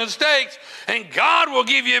bad mistakes. And God will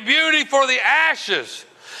give you beauty for the ashes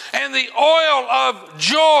and the oil of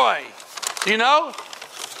joy.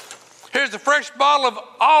 Here's the fresh bottle of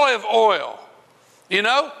olive oil.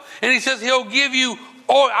 And he says he'll give you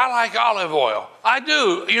oil. I like olive oil. I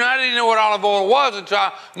do. I didn't know what olive oil was until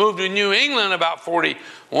I moved to New England about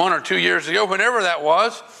 41 or 2 years ago, whenever that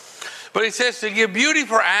was. But he says to give beauty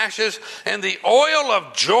for ashes and the oil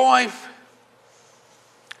of joy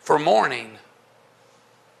for mourning.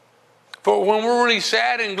 For when we're really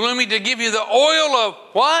sad and gloomy, to give you the oil of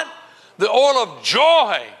what? The oil of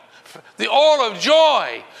joy. The oil of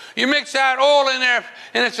joy. You mix that oil in there,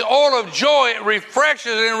 and it's the oil of joy. It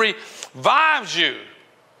refreshes and revives you.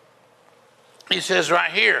 He says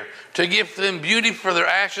right here, to give them beauty for their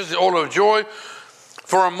ashes, the oil of joy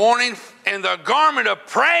for a mourning, and the garment of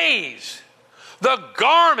praise. The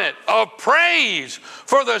garment of praise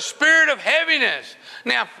for the spirit of heaviness.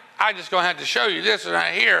 Now, I just going to have to show you this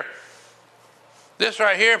right here. This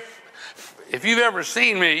right here, if you've ever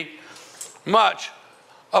seen me much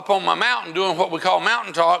up on my mountain doing what we call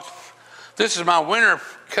mountain talks, this is my winter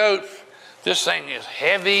coat. This thing is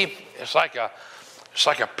heavy. It's like a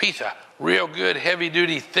piece of real good,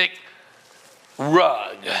 heavy-duty, thick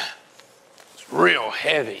rug. It's real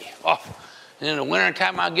heavy. Oh. And in the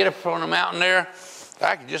wintertime, I get up on the mountain there,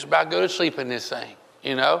 I can just about go to sleep in this thing,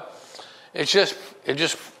 it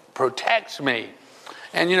just protects me.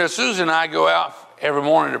 And Susan and I go out every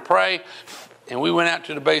morning to pray, and we went out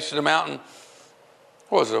to the base of the mountain.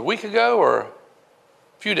 What was it, a week ago or a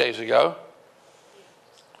few days ago?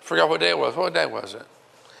 I forgot what day it was. What day was it?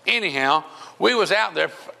 Anyhow, we was out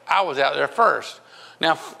there. I was out there first.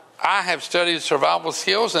 Now, I have studied survival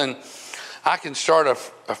skills, and I can start a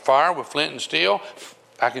fire with flint and steel.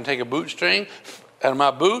 I can take a boot string out of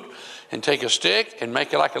my boot and take a stick and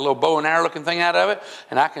make it like a little bow and arrow looking thing out of it.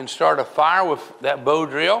 And I can start a fire with that bow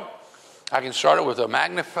drill. I can start it with a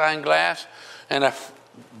magnifying glass and a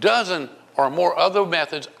dozen or more other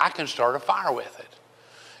methods. I can start a fire with it.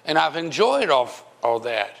 And I've enjoyed all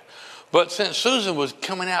that. But since Susan was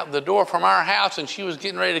coming out the door from our house and she was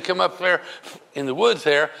getting ready to come up there in the woods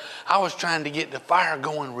there, I was trying to get the fire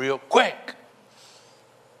going real quick.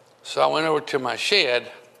 So I went over to my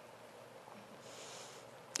shed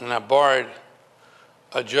and I borrowed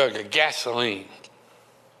a jug of gasoline.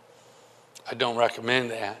 I don't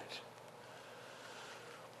recommend that.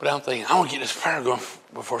 But I'm thinking, I want to get this fire going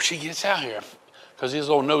before she gets out here. Because these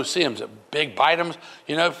little no-see-ums, that big bite-ems,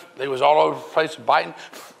 they was all over the place biting.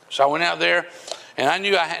 So I went out there, and I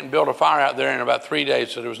knew I hadn't built a fire out there in about 3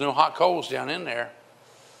 days, so there was no hot coals down in there.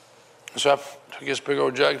 So I took this big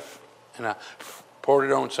old jug, and I poured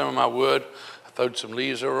it on some of my wood. I throwed some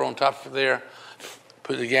leaves over on top of there,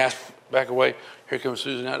 put the gas back away. Here comes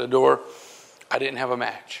Susan out the door. I didn't have a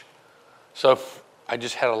match. So I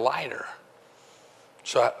just had a lighter.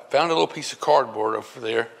 So I found a little piece of cardboard over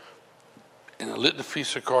there, and I lit the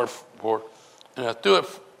piece of cardboard, and I threw it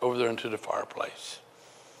over there into the fireplace.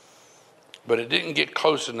 But it didn't get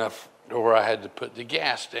close enough to where I had to put the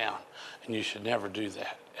gas down. And you should never do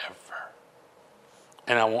that, ever.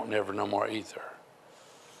 And I won't never no more either.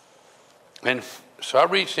 And so I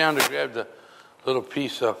reached down to grab the little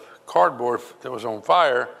piece of cardboard that was on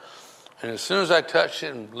fire. And as soon as I touched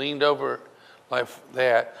it and leaned over like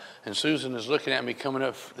that, and Susan is looking at me coming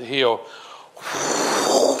up the hill,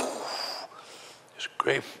 this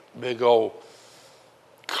great big old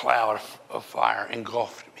cloud of fire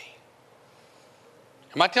engulfed me.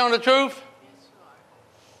 Am I telling the truth? Yes, you are.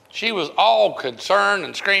 She was all concerned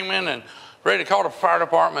and screaming and ready to call the fire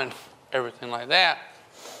department, everything like that.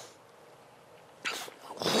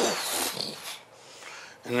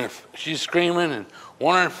 And if she's screaming and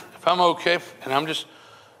wondering if I'm okay, and I'm just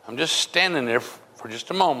standing there for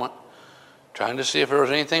just a moment, trying to see if there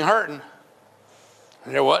was anything hurting.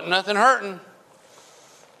 And there wasn't nothing hurting.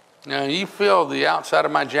 Now you feel the outside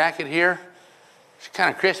of my jacket here. It's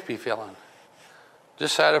kind of crispy feeling.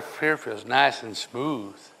 This side of here feels nice and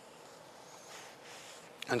smooth.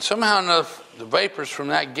 And somehow enough, the vapors from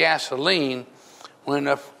that gasoline went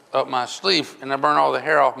up my sleeve, and I burned all the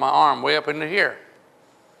hair off my arm way up into here.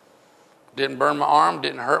 Didn't burn my arm,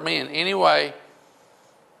 didn't hurt me in any way.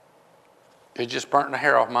 It just burnt the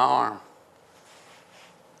hair off my arm.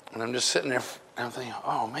 And I'm just sitting there, and I'm thinking,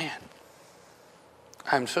 oh man,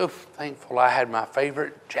 I'm so thankful I had my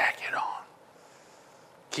favorite jacket on.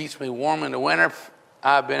 Keeps me warm in the winter.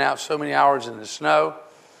 I've been out so many hours in the snow.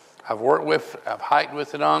 I've hiked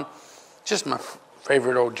with it on. Just my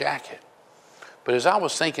favorite old jacket. But as I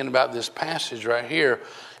was thinking about this passage right here,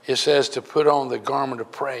 it says to put on the garment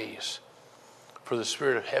of praise for the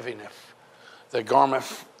spirit of heaviness. The garment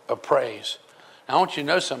of praise. Now I want you to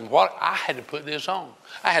know something. I had to put this on.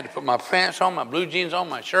 I had to put my pants on, my blue jeans on,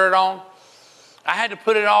 my shirt on. I had to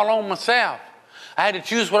put it all on myself. I had to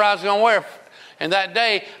choose what I was going to wear. And that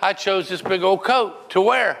day, I chose this big old coat to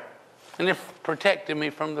wear. And it protected me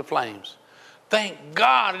from the flames. Thank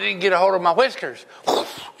God I didn't get a hold of my whiskers.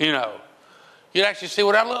 You'd actually see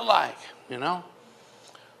what I look like,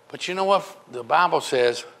 But you know what? The Bible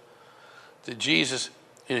says that Jesus,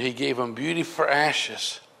 he gave them beauty for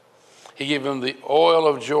ashes. He gave them the oil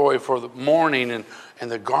of joy for the mourning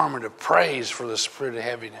and the garment of praise for the spirit of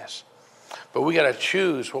heaviness. But we got to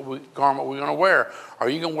choose what garment we're going to wear. Are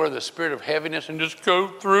you going to wear the spirit of heaviness and just go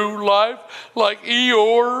through life like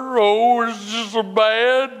Eeyore? Oh, it's just a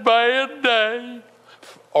bad, bad day.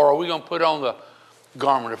 Or are we going to put on the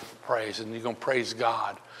garment of praise and you're going to praise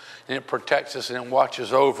God? And it protects us and it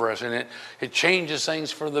watches over us and it changes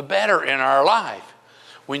things for the better in our life.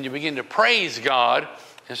 When you begin to praise God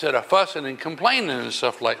instead of fussing and complaining and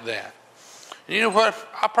stuff like that. And you know what?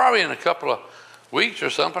 I probably in a couple of weeks or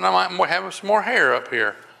something, I might have some more hair up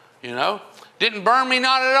here, Didn't burn me,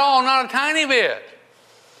 not at all, not a tiny bit.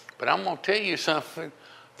 But I'm going to tell you something.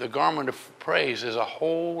 The garment of praise is a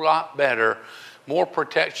whole lot better, more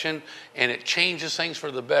protection, and it changes things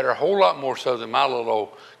for the better, a whole lot more so than my little old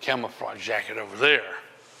camouflage jacket over there.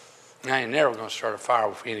 I ain't never going to start a fire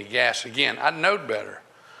with any gas again. I knowed better.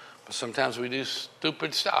 Sometimes we do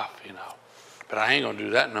stupid stuff, but I ain't going to do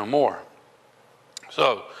that no more.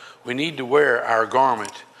 So we need to wear our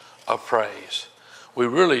garment of praise. We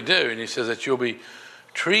really do. And he says that you'll be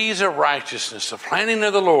trees of righteousness, the planting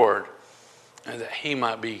of the Lord, and that he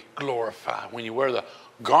might be glorified. When you wear the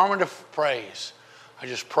garment of praise, I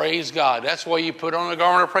just praise God. That's why you put on the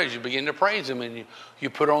garment of praise. You begin to praise him, and you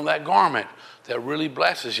put on that garment that really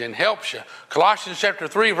blesses you and helps you. Colossians chapter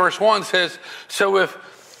 3, verse 1 says, so if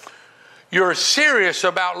you're serious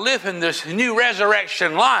about living this new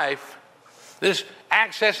resurrection life, this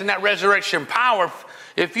accessing that resurrection power,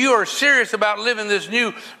 if you are serious about living this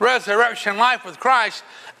new resurrection life with Christ,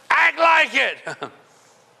 act like it.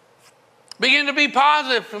 Begin to be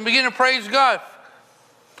positive and begin to praise God.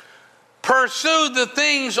 Pursue the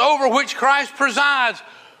things over which Christ presides.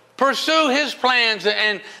 Pursue his plans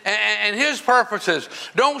and his purposes.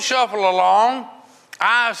 Don't shuffle along,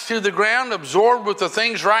 eyes to the ground, absorbed with the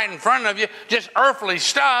things right in front of you, just earthly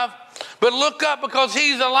stuff. But look up because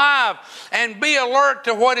he's alive and be alert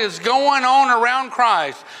to what is going on around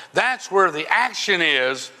Christ. That's where the action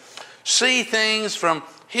is. See things from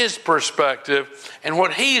his perspective and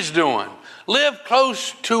what he's doing. Live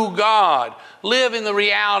close to God. Live in the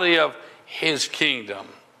reality of his kingdom.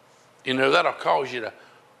 That'll cause you to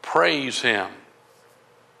praise him.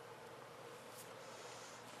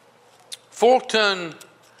 Fulton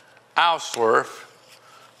Auslerf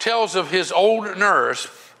tells of his old nurse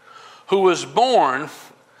who was born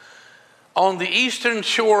on the eastern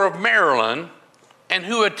shore of Maryland and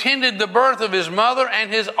who attended the birth of his mother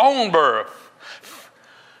and his own birth.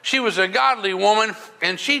 She was a godly woman,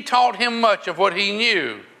 and she taught him much of what he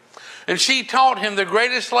knew. And she taught him the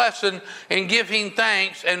greatest lesson in giving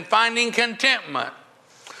thanks and finding contentment.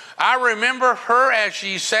 I remember her as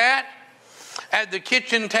she sat at the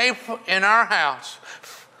kitchen table in our house.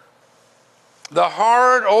 The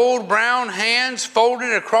hard old brown hands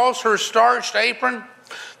folded across her starched apron,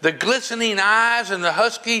 the glistening eyes and the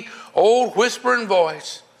husky old whispering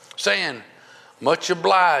voice, saying, much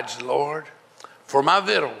obliged, Lord, for my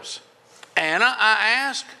victuals. Anna, I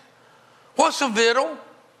asked, what's a victual?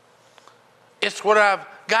 It's what I've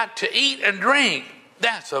got to eat and drink.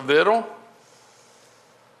 That's a victual.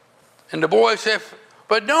 And the boy said,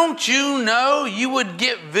 but don't you know you would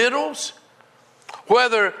get victuals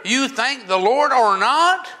whether you thank the Lord or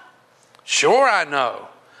not? Sure, I know.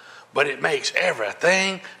 But it makes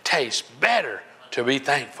everything taste better to be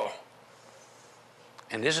thankful.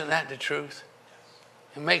 And isn't that the truth?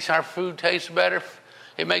 It makes our food taste better.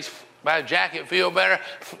 It makes my jacket feel better.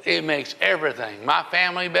 It makes everything, my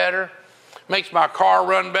family better. Makes my car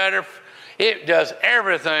run better. It does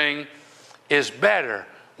everything is better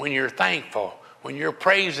when you're thankful, when you're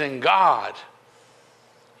praising God.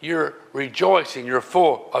 You're rejoicing, you're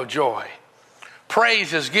full of joy.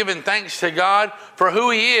 Praise is giving thanks to God for who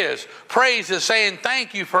he is. Praise is saying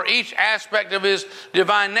thank you for each aspect of his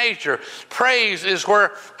divine nature. Praise is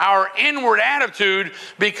where our inward attitude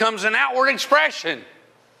becomes an outward expression.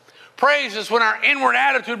 Praise is when our inward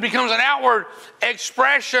attitude becomes an outward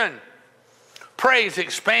expression. Praise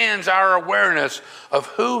expands our awareness of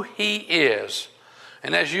who he is.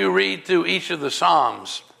 And as you read through each of the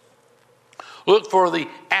Psalms, look for the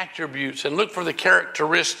attributes and look for the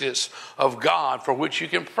characteristics of God for which you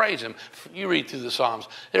can praise him. You read through the Psalms,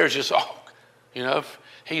 there's just,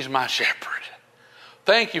 he's my shepherd.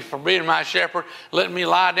 Thank you for being my shepherd, letting me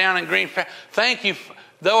lie down in green pastures. Thank you.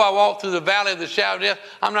 Though I walk through the valley of the shadow of death,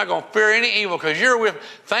 I'm not going to fear any evil because you're with me.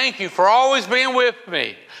 Thank you for always being with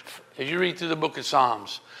me. As you read through the book of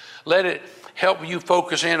Psalms, let it help you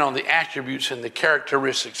focus in on the attributes and the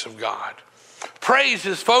characteristics of God. Praise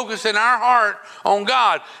is focused in our heart on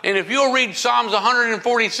God. And if you'll read Psalms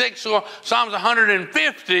 146 or Psalms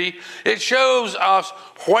 150, it shows us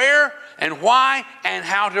where and why and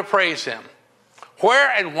how to praise him.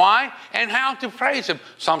 Where and why and how to praise him.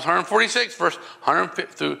 Psalms 146 verse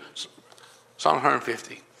 150 through Psalm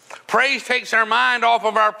 150. Praise takes our mind off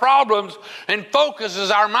of our problems and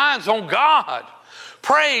focuses our minds on God.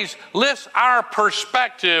 Praise lifts our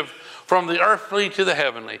perspective from the earthly to the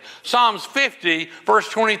heavenly. Psalms 50 verse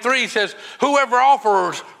 23 says, whoever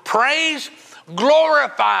offers praise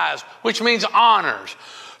glorifies, which means honors.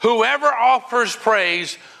 Whoever offers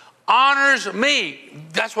praise honors me.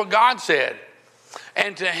 That's what God said.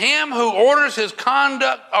 And to him who orders his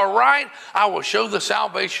conduct aright, I will show the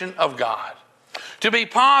salvation of God. To be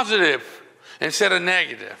positive instead of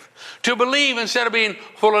negative. To believe instead of being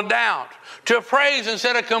full of doubt. To praise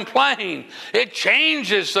instead of complain. It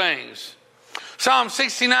changes things. Psalm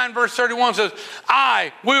 69 verse 31 says,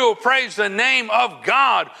 I will praise the name of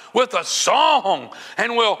God with a song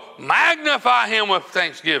and will magnify him with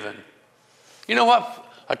thanksgiving. You know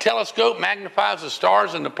what? A telescope magnifies the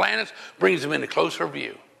stars and the planets, brings them into closer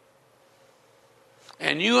view.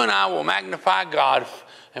 And you and I will magnify God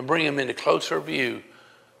and bring him into closer view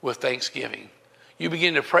with thanksgiving. You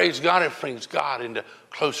begin to praise God, it brings God into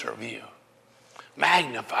closer view.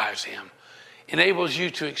 Magnifies him. Enables you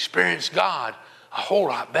to experience God a whole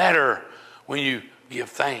lot better when you give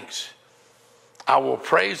thanks. I will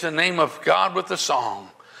praise the name of God with a song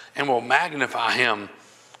and will magnify him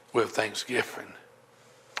with thanksgiving.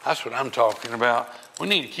 That's what I'm talking about. We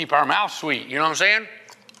need to keep our mouth sweet. You know what I'm saying?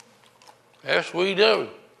 Yes, we do.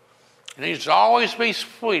 It needs to always be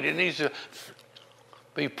sweet. It needs to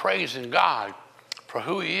be praising God for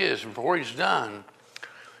who he is and for what he's done.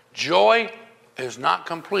 Joy is not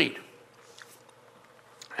complete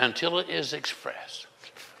until it is expressed.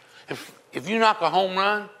 If you knock a home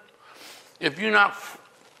run, if you knock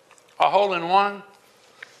a hole in one,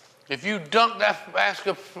 if you dunk that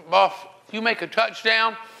basketball, if you make a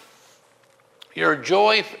touchdown, your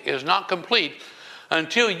joy is not complete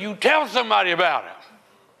until you tell somebody about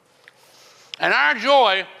it. And our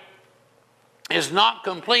joy is not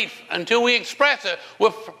complete until we express it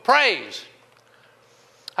with praise.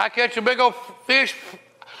 I catch a big old fish,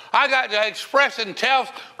 I got to express it and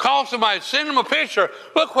call somebody, send them a picture.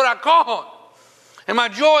 Look what I caught. And my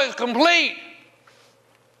joy is complete.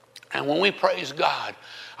 And when we praise God,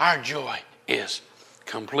 our joy is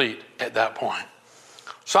complete at that point.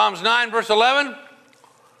 Psalms 9 verse 11,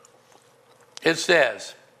 it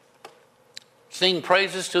says, sing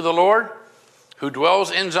praises to the Lord who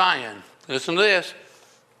dwells in Zion. Listen to this.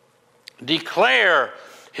 Declare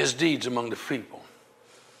his deeds among the people.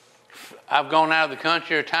 I've gone out of the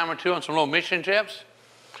country a time or two on some little mission trips.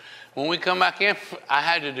 When we come back in, I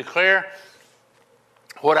had to declare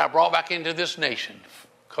what I brought back into this nation.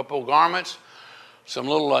 A couple of garments, some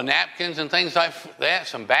little napkins and things like that,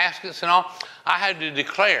 some baskets and all. I had to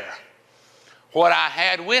declare what I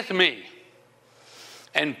had with me.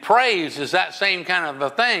 And praise is that same kind of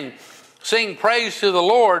a thing. Sing praise to the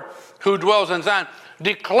Lord who dwells in Zion.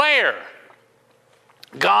 Declare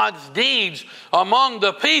God's deeds among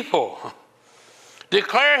the people.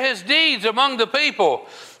 Declare his deeds among the people.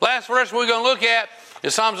 Last verse we're going to look at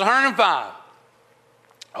is Psalms 105.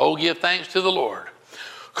 Oh, give thanks to the Lord.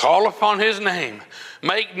 Call upon his name.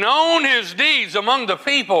 Make known his deeds among the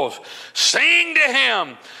peoples. Sing to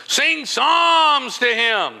him. Sing psalms to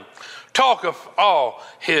him. Talk of all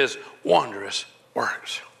his wondrous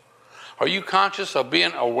works. Are you conscious of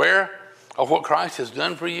being aware of what Christ has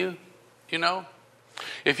done for you? You know?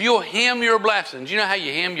 If you'll hem your blessings, you know how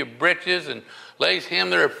you hem your breeches and ladies hem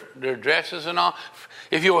their dresses and all?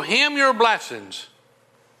 If you'll hem your blessings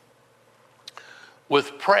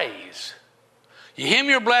with praise, you hem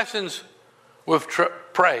your blessings with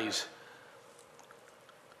praise,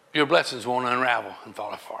 your blessings won't unravel and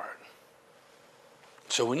fall apart.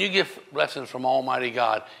 So when you get blessings from Almighty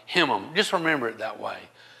God, hem them. Just remember it that way.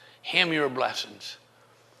 Hem your blessings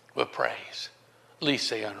with praise. At least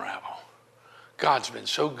they unravel. God's been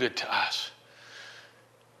so good to us.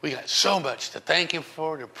 We got so much to thank him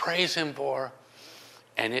for, to praise him for,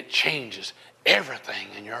 and it changes everything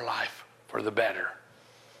in your life for the better.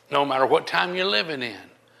 No matter what time you're living in.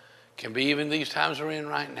 Can be even these times we're in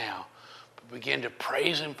right now. But begin to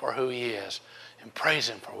praise him for who he is and praise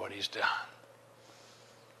him for what he's done.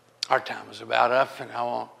 Our time is about up, and I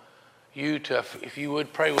want you to, if you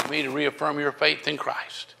would pray with me to reaffirm your faith in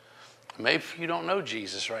Christ. Maybe you don't know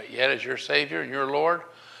Jesus right yet as your Savior and your Lord,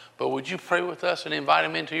 but would you pray with us and invite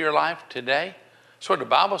him into your life today? That's what the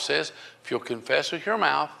Bible says. If you'll confess with your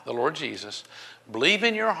mouth the Lord Jesus, believe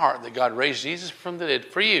in your heart that God raised Jesus from the dead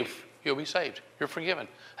for you, you'll be saved. You're forgiven.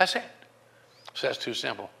 That's it. So that's too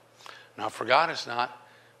simple. Now for God it's not,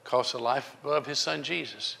 because the life of his son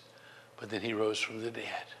Jesus, but then he rose from the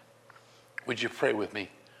dead. Would you pray with me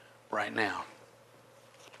right now?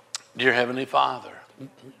 Dear Heavenly Father,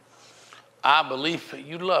 I believe that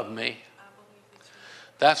you love me.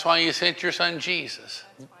 That's why you sent your son Jesus.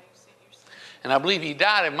 And I believe he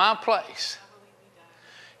died in my place.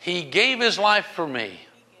 He gave his life for me.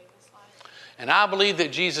 And I believe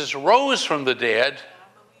that Jesus rose from the dead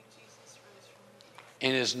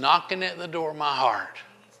and is knocking at the door of my heart.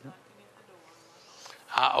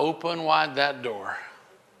 I open wide that door.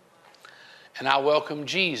 And I welcome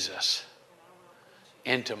Jesus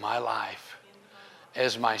into my life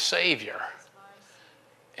as my Savior,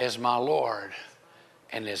 as my Lord,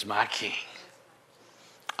 and as my King.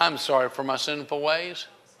 I'm sorry for my sinful ways,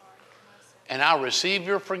 and I receive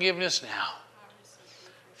your forgiveness now.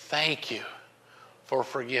 thank you for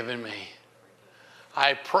forgiving me.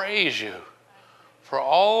 I praise you for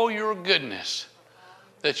all your goodness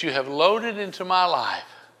that you have loaded into my life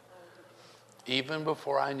even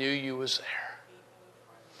before I knew you was there.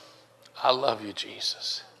 I love you,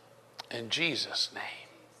 Jesus. In Jesus' name,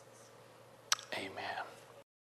 amen.